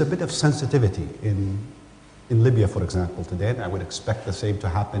 There is a bit of sensitivity in Libya, for example, today, and I would expect the same to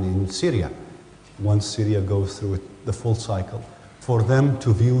happen in Syria once Syria goes through the full cycle, for them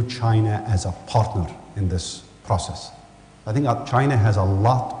to view China as a partner in this process. I think China has a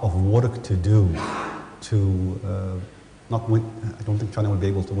lot of work to do to not win. I don't think China will be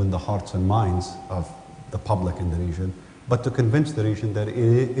able to win the hearts and minds of the public in the region, but to convince the region that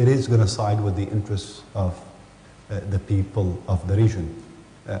it is going to side with the interests of the people of the region.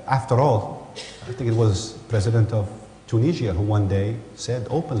 After all, I think it was President of Tunisia who one day said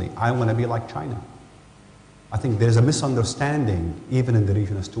openly, I want to be like China. I think there's a misunderstanding even in the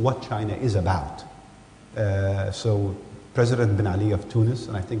region as to what China is about. So President Ben Ali of Tunis,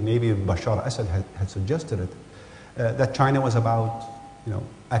 and I think maybe Bashar Assad had suggested it, that China was about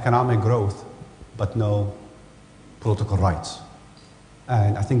economic growth, but no political rights.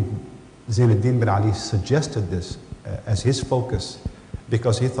 And I think Zainuddin Ben Ali suggested this as his focus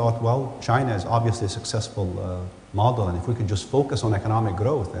because he thought, well, China is obviously a successful model, and if we could just focus on economic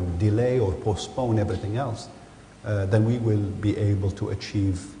growth and delay or postpone everything else, then we will be able to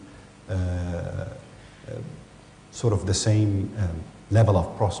achieve sort of the same level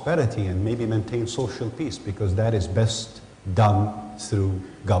of prosperity and maybe maintain social peace, because that is best done through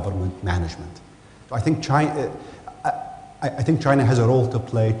government management. So I think China has a role to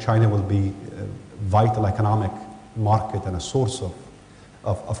play. China will be a vital economic market and a source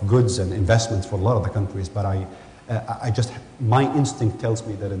of goods and investments for a lot of the countries, but my instinct tells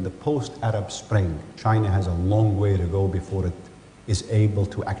me that in the post-Arab Spring, China has a long way to go before it is able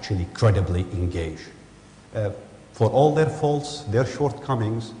to actually credibly engage. For all their faults, their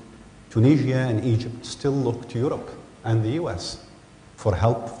shortcomings, Tunisia and Egypt still look to Europe and the US for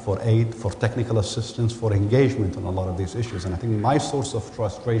help, for aid, for technical assistance, for engagement on a lot of these issues. And I think my source of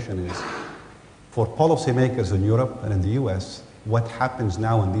frustration is for policymakers in Europe and in the US, what happens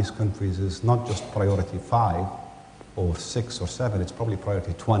now in these countries is not just priority 5 or 6 or 7, it's probably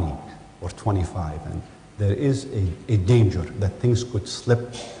priority 20 or 25. And there is a danger that things could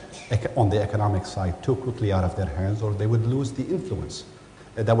slip on the economic side too quickly out of their hands, or they would lose the influence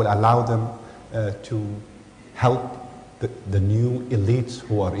that would allow them to help the new elites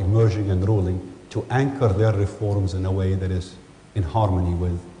who are emerging and ruling to anchor their reforms in a way that is in harmony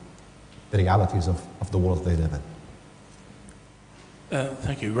with the realities of the world they live in.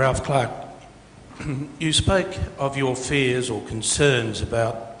 Thank you. Ralph Clark. You spoke of your fears or concerns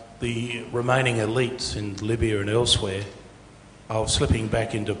about the remaining elites in Libya and elsewhere of slipping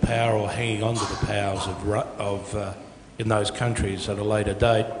back into power or hanging on to the powers in those countries at a later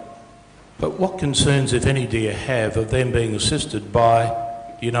date. But what concerns, if any, do you have of them being assisted by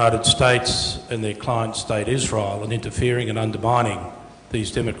the United States and their client state Israel and interfering and undermining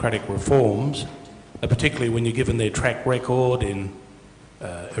these democratic reforms, particularly when you're given their track record in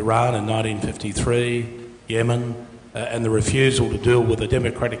Iran in 1953, Yemen, and the refusal to deal with the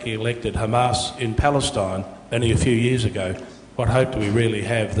democratically elected Hamas in Palestine only a few years ago? What hope do we really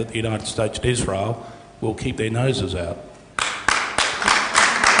have that the United States and Israel will keep their noses out?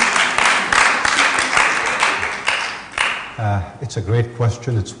 It's a great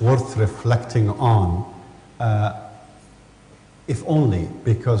question. It's worth reflecting on, if only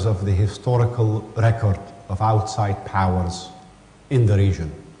because of the historical record of outside powers in the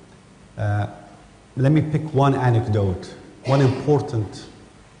region. Let me pick one anecdote, one important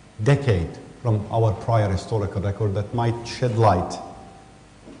decade from our prior historical record that might shed light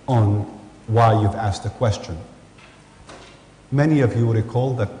on why you've asked the question. Many of you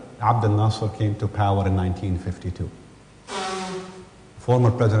recall that Abdel Nasser came to power in 1952.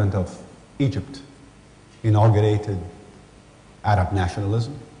 Former president of Egypt inaugurated Arab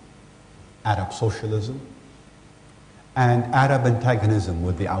nationalism, Arab socialism, and Arab antagonism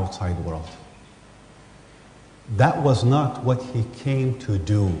with the outside world. That was not what he came to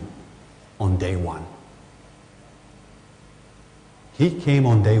do on day one. He came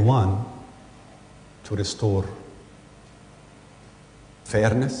on day one to restore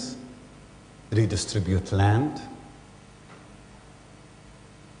fairness, redistribute land,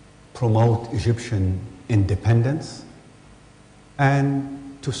 promote Egyptian independence,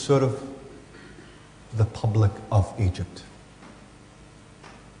 and to serve the public of Egypt.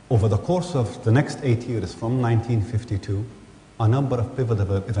 Over the course of the next 8 years, from 1952, a number of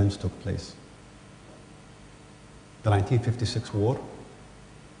pivotal events took place. The 1956 war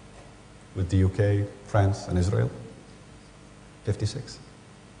with the UK, France, and Israel. 56,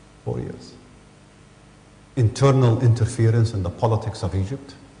 4 years. Internal interference in the politics of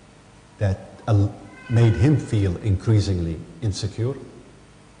Egypt that made him feel increasingly insecure.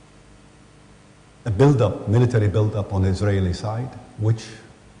 A build-up, military build-up on the Israeli side,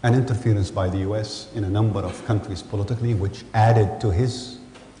 and interference by the US in a number of countries politically, which added to his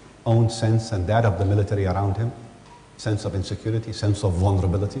own sense and that of the military around him, sense of insecurity, sense of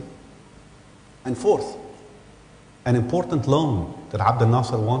vulnerability. And fourth, an important loan that Abdel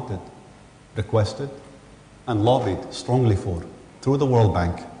Nasser wanted, requested, and lobbied strongly for through the World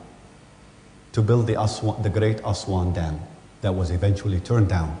Bank to build the great Aswan Dam that was eventually turned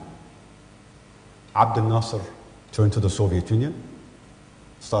down. Abdel Nasser turned to the Soviet Union,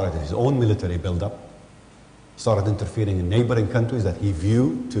 started his own military buildup, started interfering in neighboring countries that he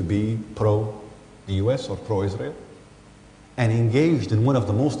viewed to be pro-the US or pro-Israel, and engaged in one of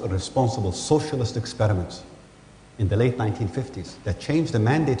the most irresponsible socialist experiments in the late 1950s that changed the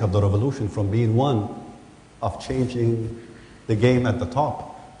mandate of the revolution from being one of changing the game at the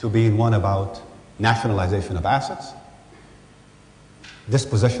top to being one about nationalization of assets,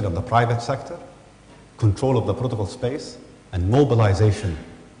 dispossession of the private sector, control of the political space, and mobilization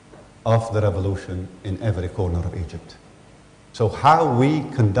of the revolution in every corner of Egypt. So how we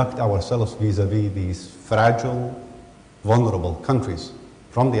conduct ourselves vis-a-vis these fragile, vulnerable countries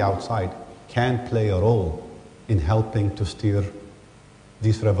from the outside can play a role in helping to steer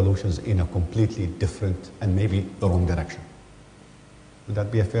these revolutions in a completely different and maybe the wrong direction. Would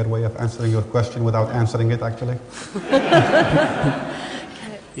that be a fair way of answering your question without answering it, actually?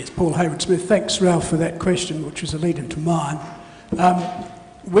 Yes, Paul Hayward-Smith. Thanks, Ralph, for that question, which was a lead into mine.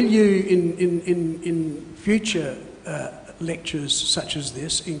 Will you, in future lectures such as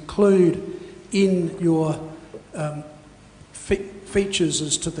this, include in your features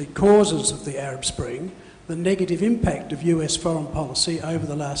as to the causes of the Arab Spring the negative impact of US foreign policy over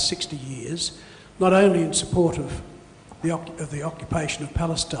the last 60 years, not only in support of the occupation of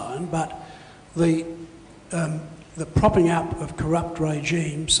Palestine, but the propping up of corrupt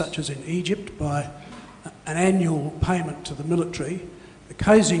regimes such as in Egypt by an annual payment to the military, the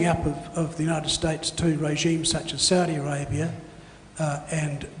cozying up of the United States to regimes such as Saudi Arabia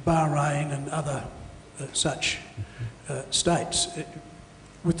and Bahrain and other such states.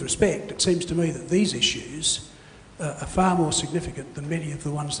 With respect, it seems to me that these issues are far more significant than many of the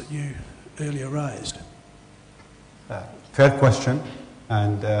ones that you earlier raised. Fair question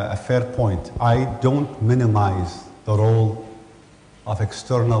and a fair point. I don't minimize the role of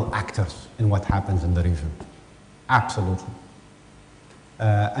external actors in what happens in the region. Absolutely.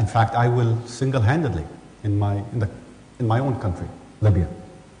 In fact, I will single-handedly, in my own country, Libya,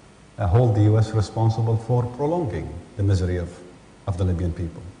 hold the US responsible for prolonging the misery of the Libyan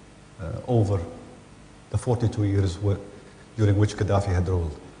people over the 42 years during which Gaddafi had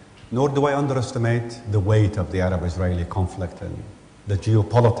ruled. Nor do I underestimate the weight of the Arab-Israeli conflict and the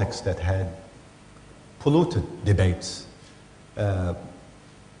geopolitics that had polluted debates,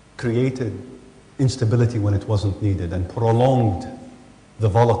 created instability when it wasn't needed, and prolonged the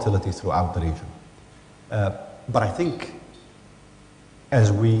volatility throughout the region. But I think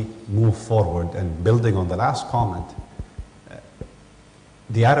as we move forward, and building on the last comment,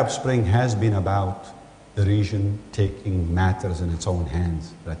 the Arab Spring has been about the region taking matters in its own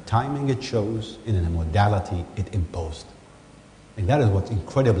hands. The timing it chose in a modality it imposed. And that is what's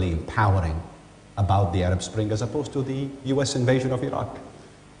incredibly empowering about the Arab Spring as opposed to the US invasion of Iraq.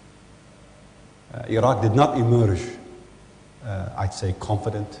 Iraq did not emerge, I'd say,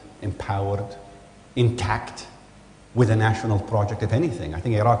 confident, empowered, intact, with a national project. If anything, I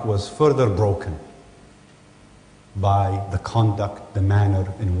think Iraq was further broken by the conduct, the manner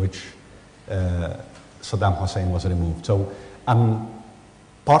in which Saddam Hussein was removed. So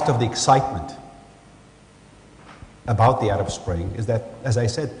part of the excitement about the Arab Spring is that, as I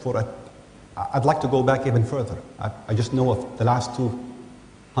said, I'd like to go back even further. I just know of the last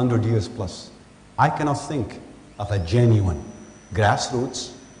 200 years plus. I cannot think of a genuine,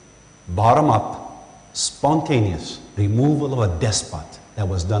 grassroots, bottom-up, spontaneous removal of a despot that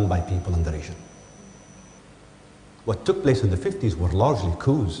was done by people in the region. What took place in the 50s were largely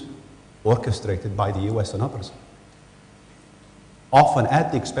coups orchestrated by the US and others, often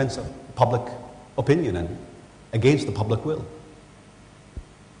at the expense of public opinion and against the public will.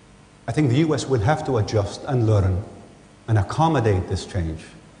 I think the US will have to adjust and learn and accommodate this change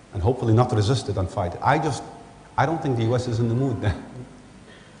and hopefully not resist it and fight it. I don't think the US is in the mood now.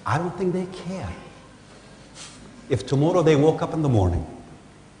 I don't think they care. If tomorrow they woke up in the morning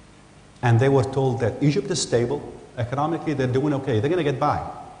and they were told that Egypt is stable, economically they're doing okay, they're going to get by.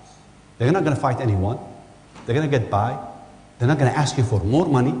 They're not going to fight anyone. They're going to get by. They're not going to ask you for more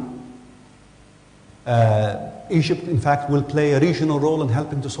money. Egypt, in fact, will play a regional role in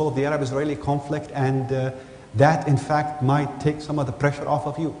helping to solve the Arab-Israeli conflict, and that, in fact, might take some of the pressure off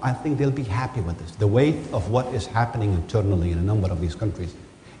of you. I think they'll be happy with this. The weight of what is happening internally in a number of these countries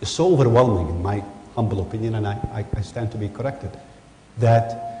is so overwhelming, in my humble opinion, and I stand to be corrected,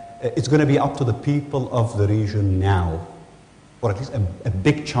 that it's going to be up to the people of the region now, or at least a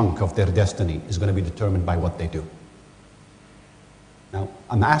big chunk of their destiny is going to be determined by what they do. Now,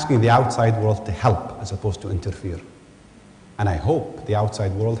 I'm asking the outside world to help as opposed to interfere. And I hope the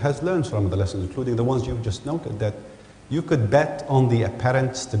outside world has learned some of the lessons, including the ones you've just noted, that you could bet on the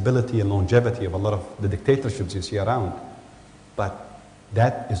apparent stability and longevity of a lot of the dictatorships you see around, but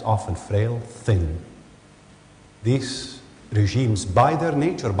that is often frail, thin. These regimes, by their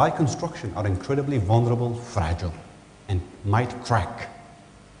nature, by construction, are incredibly vulnerable, fragile, and might crack.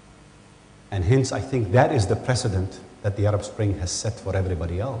 And hence, I think that is the precedent that the Arab Spring has set for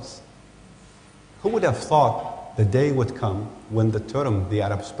everybody else. Who would have thought the day would come when the term, the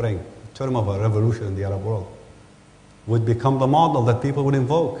Arab Spring, the term of a revolution in the Arab world, would become the model that people would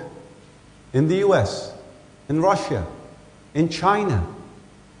invoke in the US, in Russia, in China.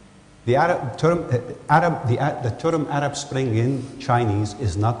 The term Arab Spring in Chinese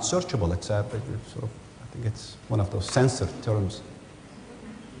is not searchable. It's I think it's one of those censored terms.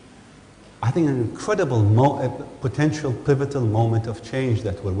 I think an incredible potential pivotal moment of change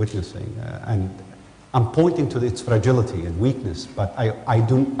that we're witnessing, and I'm pointing to its fragility and weakness, but I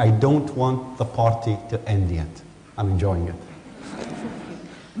don't want the party to end yet. I'm enjoying it.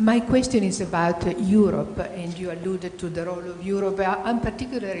 My question is about Europe, and you alluded to the role of Europe. I'm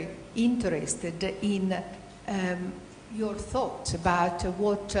particularly interested in your thoughts about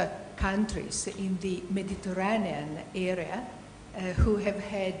what countries in the Mediterranean area who have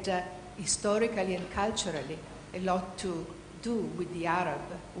had historically and culturally a lot to do with the Arab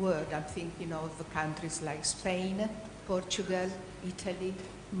world. I'm thinking of countries like Spain, Portugal, Italy,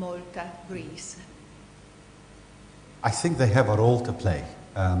 Malta, Greece. I think they have a role to play.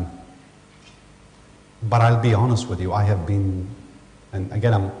 But I'll be honest with you, I have been, and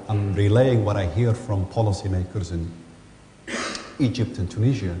again, I'm relaying what I hear from policymakers in Egypt and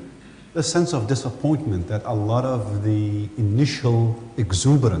Tunisia, the sense of disappointment that a lot of the initial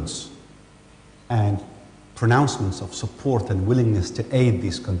exuberance and pronouncements of support and willingness to aid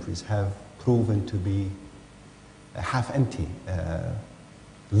these countries have proven to be half empty,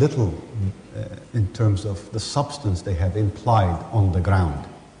 little in terms of the substance they have implied on the ground.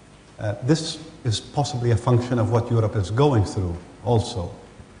 This is possibly a function of what Europe is going through also.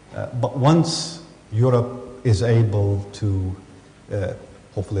 But once Europe is able to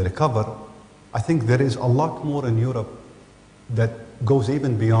hopefully recover, I think there is a lot more in Europe that goes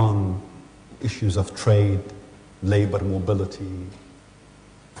even beyond issues of trade, labor mobility,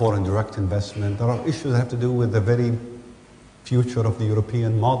 foreign direct investment. There are issues that have to do with the very future of the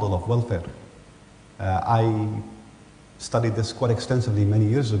European model of welfare. I studied this quite extensively many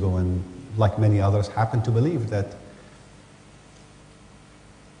years ago, and like many others, happen to believe that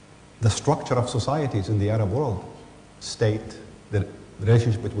the structure of societies in the Arab world, state, the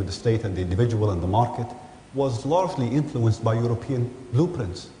relationship between the state and the individual and the market, was largely influenced by European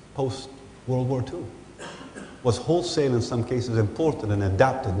blueprints post-World War II. Was wholesale in some cases imported and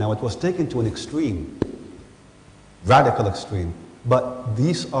adapted. Now it was taken to an extreme, radical extreme, But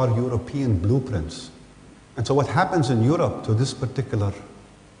these are European blueprints. And so what happens in Europe to this particular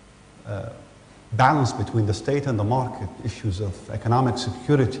balance between the state and the market, issues of economic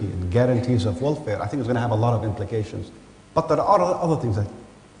security and guarantees of welfare, I think is going to have a lot of implications. But there are other things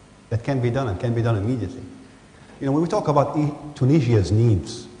that can be done and can be done immediately. You know, when we talk about Tunisia's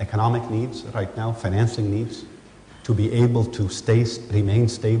needs, economic needs right now, financing needs, to be able to remain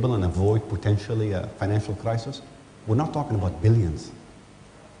stable and avoid potentially a financial crisis, we're not talking about billions.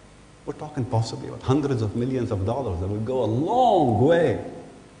 We're talking possibly about hundreds of millions of dollars that would go a long way.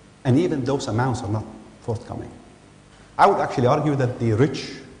 And even those amounts are not forthcoming. I would actually argue that the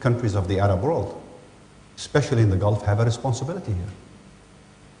rich countries of the Arab world, especially in the Gulf, have a responsibility here.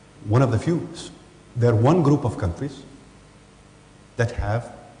 One of the few. They're one group of countries that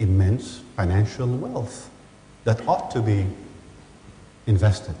have immense financial wealth that ought to be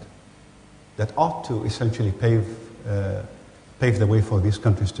invested, that ought to essentially pave the way for these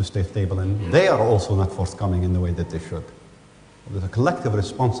countries to stay stable, and they are also not forthcoming in the way that they should. There's a collective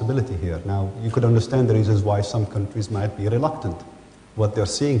responsibility here. Now, you could understand the reasons why some countries might be reluctant. What they're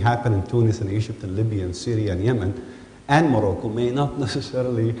seeing happen in Tunis and Egypt and Libya and Syria and Yemen and Morocco may not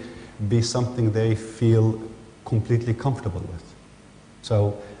necessarily be something they feel completely comfortable with.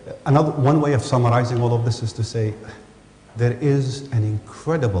 So one way of summarizing all of this is to say there is an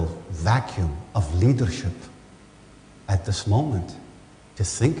incredible vacuum of leadership at this moment to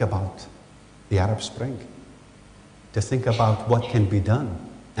think about the Arab Spring, to think about what can be done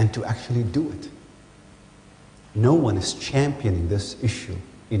and to actually do it. No one is championing this issue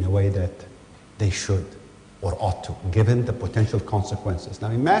in a way that they should or ought to, given the potential consequences. Now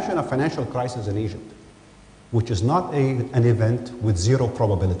imagine a financial crisis in Egypt, which is not an event with zero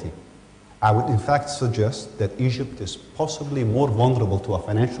probability. I would in fact suggest that Egypt is possibly more vulnerable to a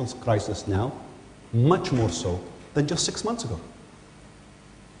financial crisis now, much more so than just 6 months ago.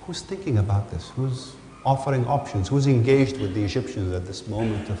 Who's thinking about this? Who's offering options? Who's engaged with the Egyptians at this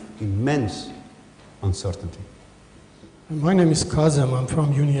moment of immense uncertainty? My name is Kazem. I'm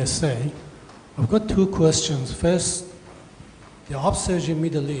from UNISA. I've got two questions. First, the upsurge in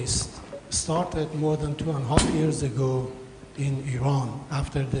Middle East started more than 2.5 years ago in Iran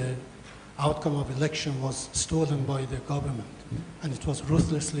after the outcome of election was stolen by the government and it was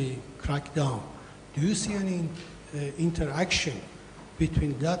ruthlessly cracked down. Do you see any interaction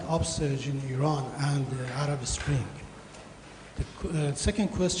between that upsurge in Iran and the Arab Spring? The second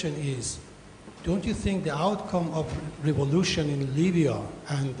question is, don't you think the outcome of revolution in Libya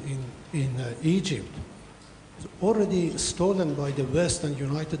and in Egypt is already stolen by the West and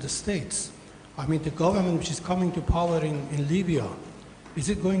United States? I mean, the government which is coming to power in Libya, is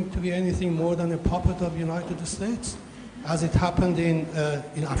it going to be anything more than a puppet of United States, as it happened in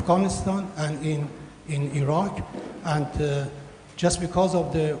Afghanistan and in Iraq? And just because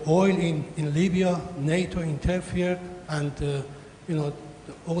of the oil in Libya, NATO interfered, and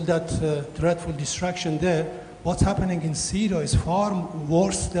all that dreadful distraction there. What's happening in Syria is far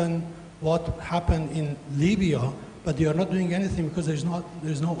worse than what happened in Libya, but they are not doing anything because there's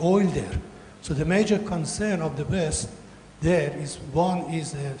no oil there. So the major concern of the West there is, one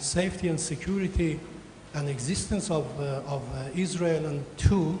is the safety and security and existence of Israel, and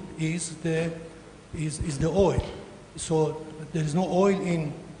two is the oil. So there is no oil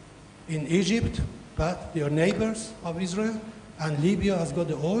in Egypt, but they are neighbors of Israel, and Libya has got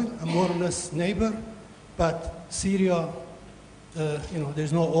the oil, a more or less neighbor, but Syria,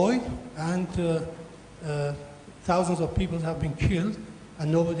 there's no oil, and thousands of people have been killed,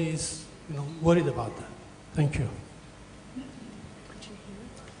 and nobody is worried about that. Thank you.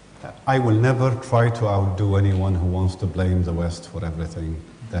 I will never try to outdo anyone who wants to blame the West for everything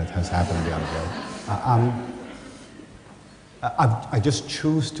that has happened in the Arab world. I just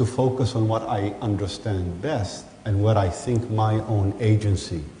choose to focus on what I understand best and where I think my own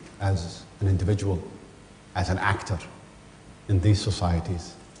agency as an individual, as an actor in these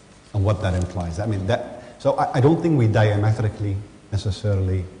societies, and what that implies. I mean, so I don't think we diametrically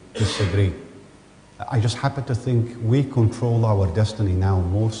necessarily disagree. I just happen to think we control our destiny now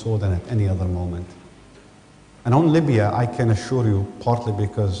more so than at any other moment. And on Libya, I can assure you, partly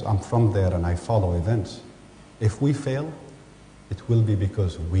because I'm from there and I follow events, if we fail, it will be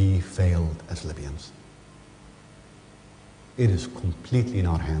because we failed as Libyans. It is completely in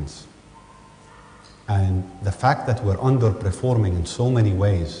our hands. And the fact that we're underperforming in so many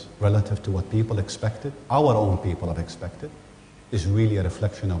ways relative to what people expected, our own people have expected, is really a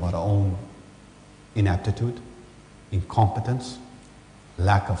reflection of our own inaptitude, incompetence,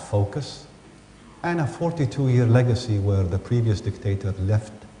 lack of focus, and a 42-year legacy where the previous dictator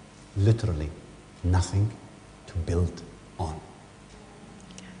left literally nothing to build on.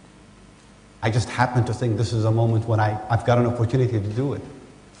 I just happen to think this is a moment when I've got an opportunity to do it.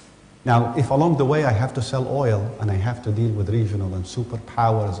 Now, if along the way I have to sell oil and I have to deal with regional and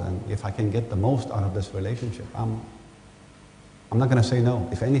superpowers, and if I can get the most out of this relationship, I'm not going to say no.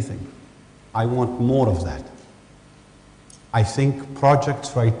 If anything, I want more of that. I think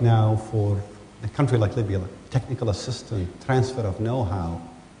projects right now for a country like Libya, like technical assistance, transfer of know-how,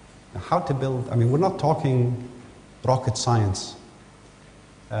 how to build, I mean, we're not talking rocket science.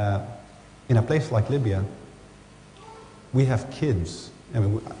 In a place like Libya, we have kids. I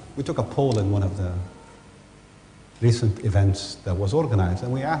mean, we took a poll in one of the recent events that was organized,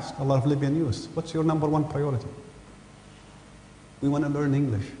 and we asked a lot of Libyan youth, what's your number one priority? We want to learn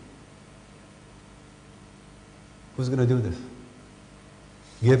English. Who's going to do this?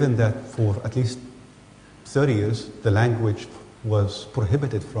 Given that for at least 30 years, the language was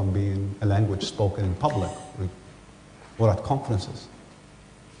prohibited from being a language spoken in public or at conferences.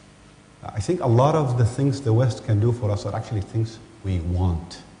 I think a lot of the things the West can do for us are actually things we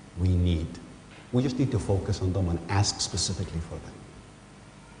want, we need. We just need to focus on them and ask specifically for them.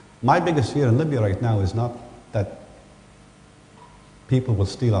 My biggest fear in Libya right now is not that people will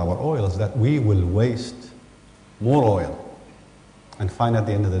steal our oil, it's that we will waste more oil and find at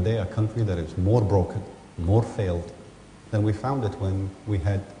the end of the day a country that is more broken, more failed than we found it when we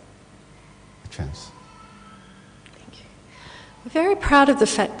had a chance. We're very proud of the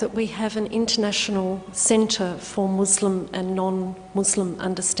fact that we have an international centre for Muslim and non-Muslim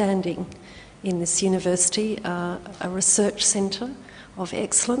understanding in this university, a research centre of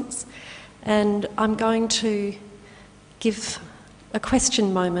excellence. And I'm going to give a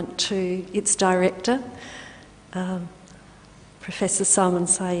question moment to its director, Professor Salman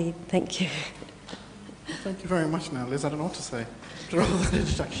Saeed. Thank you. Thank you very much now, Liz. I don't know what to say after all that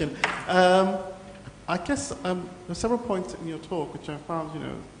introduction. I guess there are several points in your talk which I found,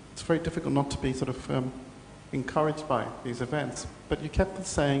 it's very difficult not to be sort of encouraged by these events. But you kept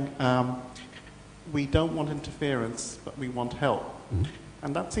saying, we don't want interference, but we want help. Mm-hmm.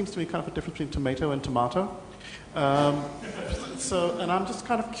 And that seems to me kind of a difference between tomato and tomato. And I'm just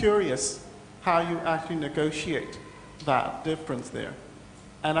kind of curious how you actually negotiate that difference there.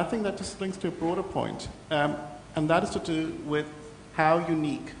 And I think that just links to a broader point, and that is to do with how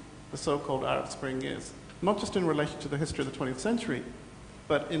unique the so-called Arab Spring is, not just in relation to the history of the 20th century,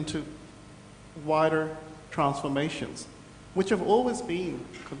 but into wider transformations, which have always been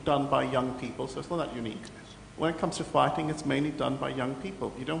done by young people, so it's not that unique. When it comes to fighting, it's mainly done by young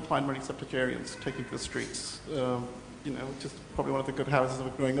people. You don't find many septuagenarians taking to the streets, which is probably one of the good houses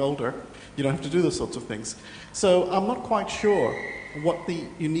of growing older. You don't have to do those sorts of things. So I'm not quite sure what the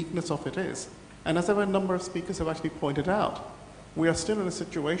uniqueness of it is. And as a number of speakers have actually pointed out, we are still in a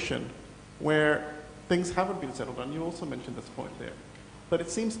situation where things haven't been settled, and you also mentioned this point there. But it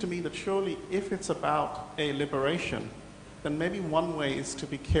seems to me that surely if it's about a liberation, then maybe one way is to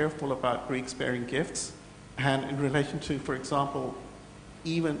be careful about Greeks bearing gifts, and in relation to, for example,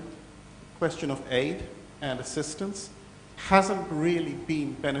 even question of aid and assistance hasn't really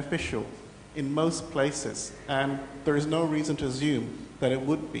been beneficial in most places, and there is no reason to assume that it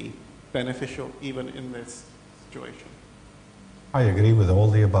would be beneficial even in this situation. I agree with all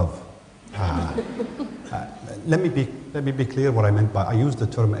the above. Let me be clear what I meant by, I used the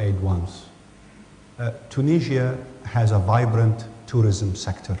term aid once. Tunisia has a vibrant tourism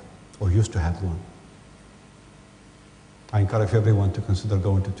sector, or used to have one. I encourage everyone to consider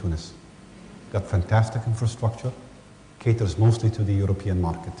going to Tunis. Got fantastic infrastructure, caters mostly to the European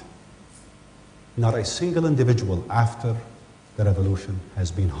market. Not a single individual after the revolution has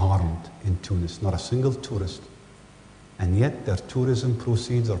been harmed in Tunis, not a single tourist. And yet their tourism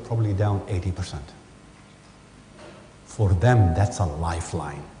proceeds are probably down 80%. For them, that's a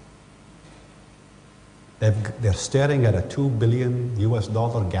lifeline. They're staring at a $2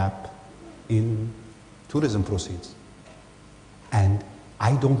 billion gap in tourism proceeds. And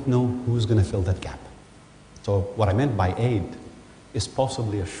I don't know who's going to fill that gap. So what I meant by aid is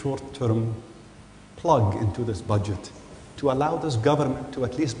possibly a short-term plug into this budget to allow this government to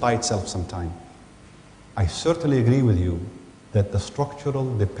at least buy itself some time. I certainly agree with you that the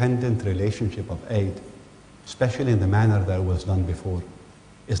structural dependent relationship of aid, especially in the manner that it was done before,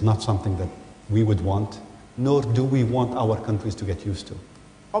 is not something that we would want, nor do we want our countries to get used to. The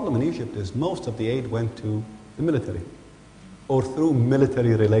problem in Egypt is most of the aid went to the military or through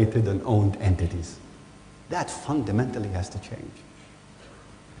military-related and owned entities. That fundamentally has to change.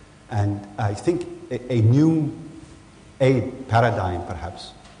 And I think a new aid paradigm,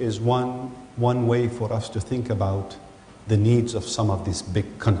 perhaps, is one way for us to think about the needs of some of these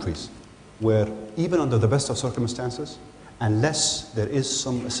big countries, where even under the best of circumstances, unless there is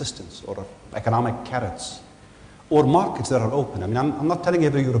some assistance or economic carrots or markets that are open. I mean, I'm not telling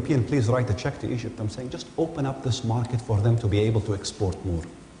every European, please write a check to Egypt. I'm saying just open up this market for them to be able to export more.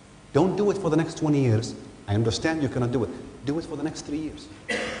 Don't do it for the next 20 years. I understand you cannot do it. Do it for the next 3 years.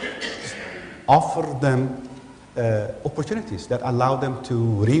 Offer them opportunities that allow them to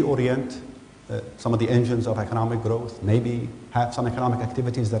reorient some of the engines of economic growth, maybe have some economic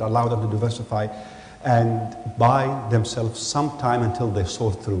activities that allow them to diversify and buy themselves some time until they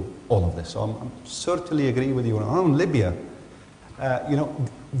sort through all of this. So I'm certainly agree with you. On Libya, you know,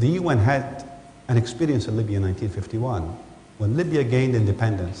 the UN had an experience in Libya in 1951. When Libya gained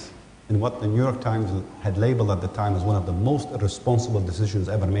independence, in what the New York Times had labeled at the time as one of the most irresponsible decisions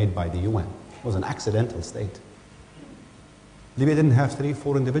ever made by the UN. It was an accidental state. Libya didn't have 3 or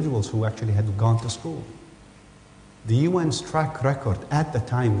 4 individuals who actually had gone to school. The UN's track record at the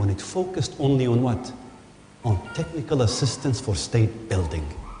time, when it focused only on what? On technical assistance for state building,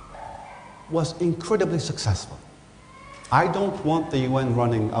 was incredibly successful. I don't want the UN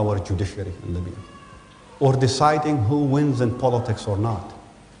running our judiciary in Libya or deciding who wins in politics or not.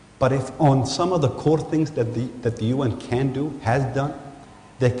 But if on some of the core things that the UN can do, has done,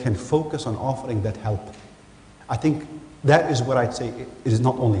 they can focus on offering that help. I think that is what I'd say it is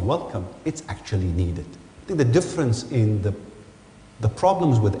not only welcome, it's actually needed. I think the difference in the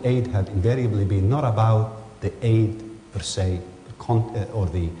problems with aid have invariably been not about the aid per se, or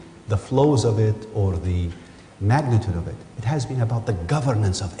the flows of it, or the magnitude of it. It has been about the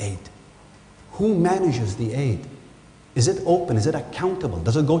governance of aid. Who manages the aid? Is it open? Is it accountable?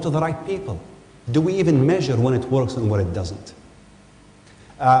 Does it go to the right people? Do we even measure when it works and when it doesn't?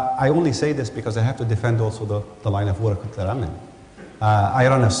 I only say this because I have to defend also the line of work that I'm in. I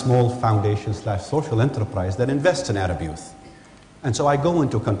run a small foundation/social enterprise that invests in Arab youth. And so I go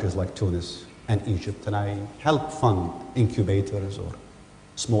into countries like Tunis and Egypt and I help fund incubators or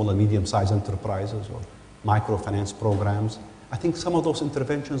small and medium-sized enterprises or microfinance programs. I think some of those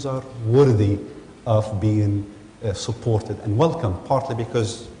interventions are worthy of being supported and welcomed, partly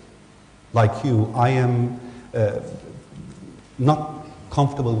because, like you, I am not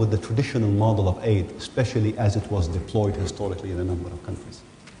comfortable with the traditional model of aid, especially as it was deployed historically in a number of countries.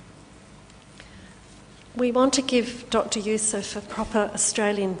 We want to give Dr. Yousef a proper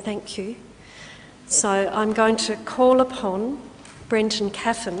Australian thank you. So I'm going to call upon Brenton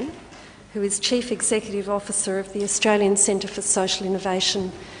Caffin, who is Chief Executive Officer of the Australian Centre for Social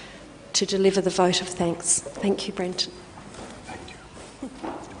Innovation, to deliver the vote of thanks. Thank you, Brenton.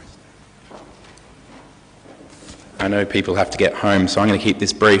 I know people have to get home, so I'm going to keep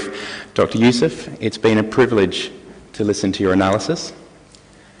this brief. Dr. Yousef, it's been a privilege to listen to your analysis,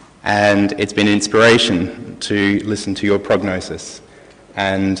 and it's been an inspiration to listen to your prognosis.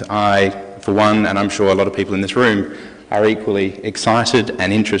 And I, for one, and I'm sure a lot of people in this room, are equally excited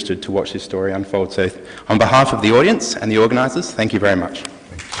and interested to watch this story unfold. So on behalf of the audience and the organisers, thank you very much.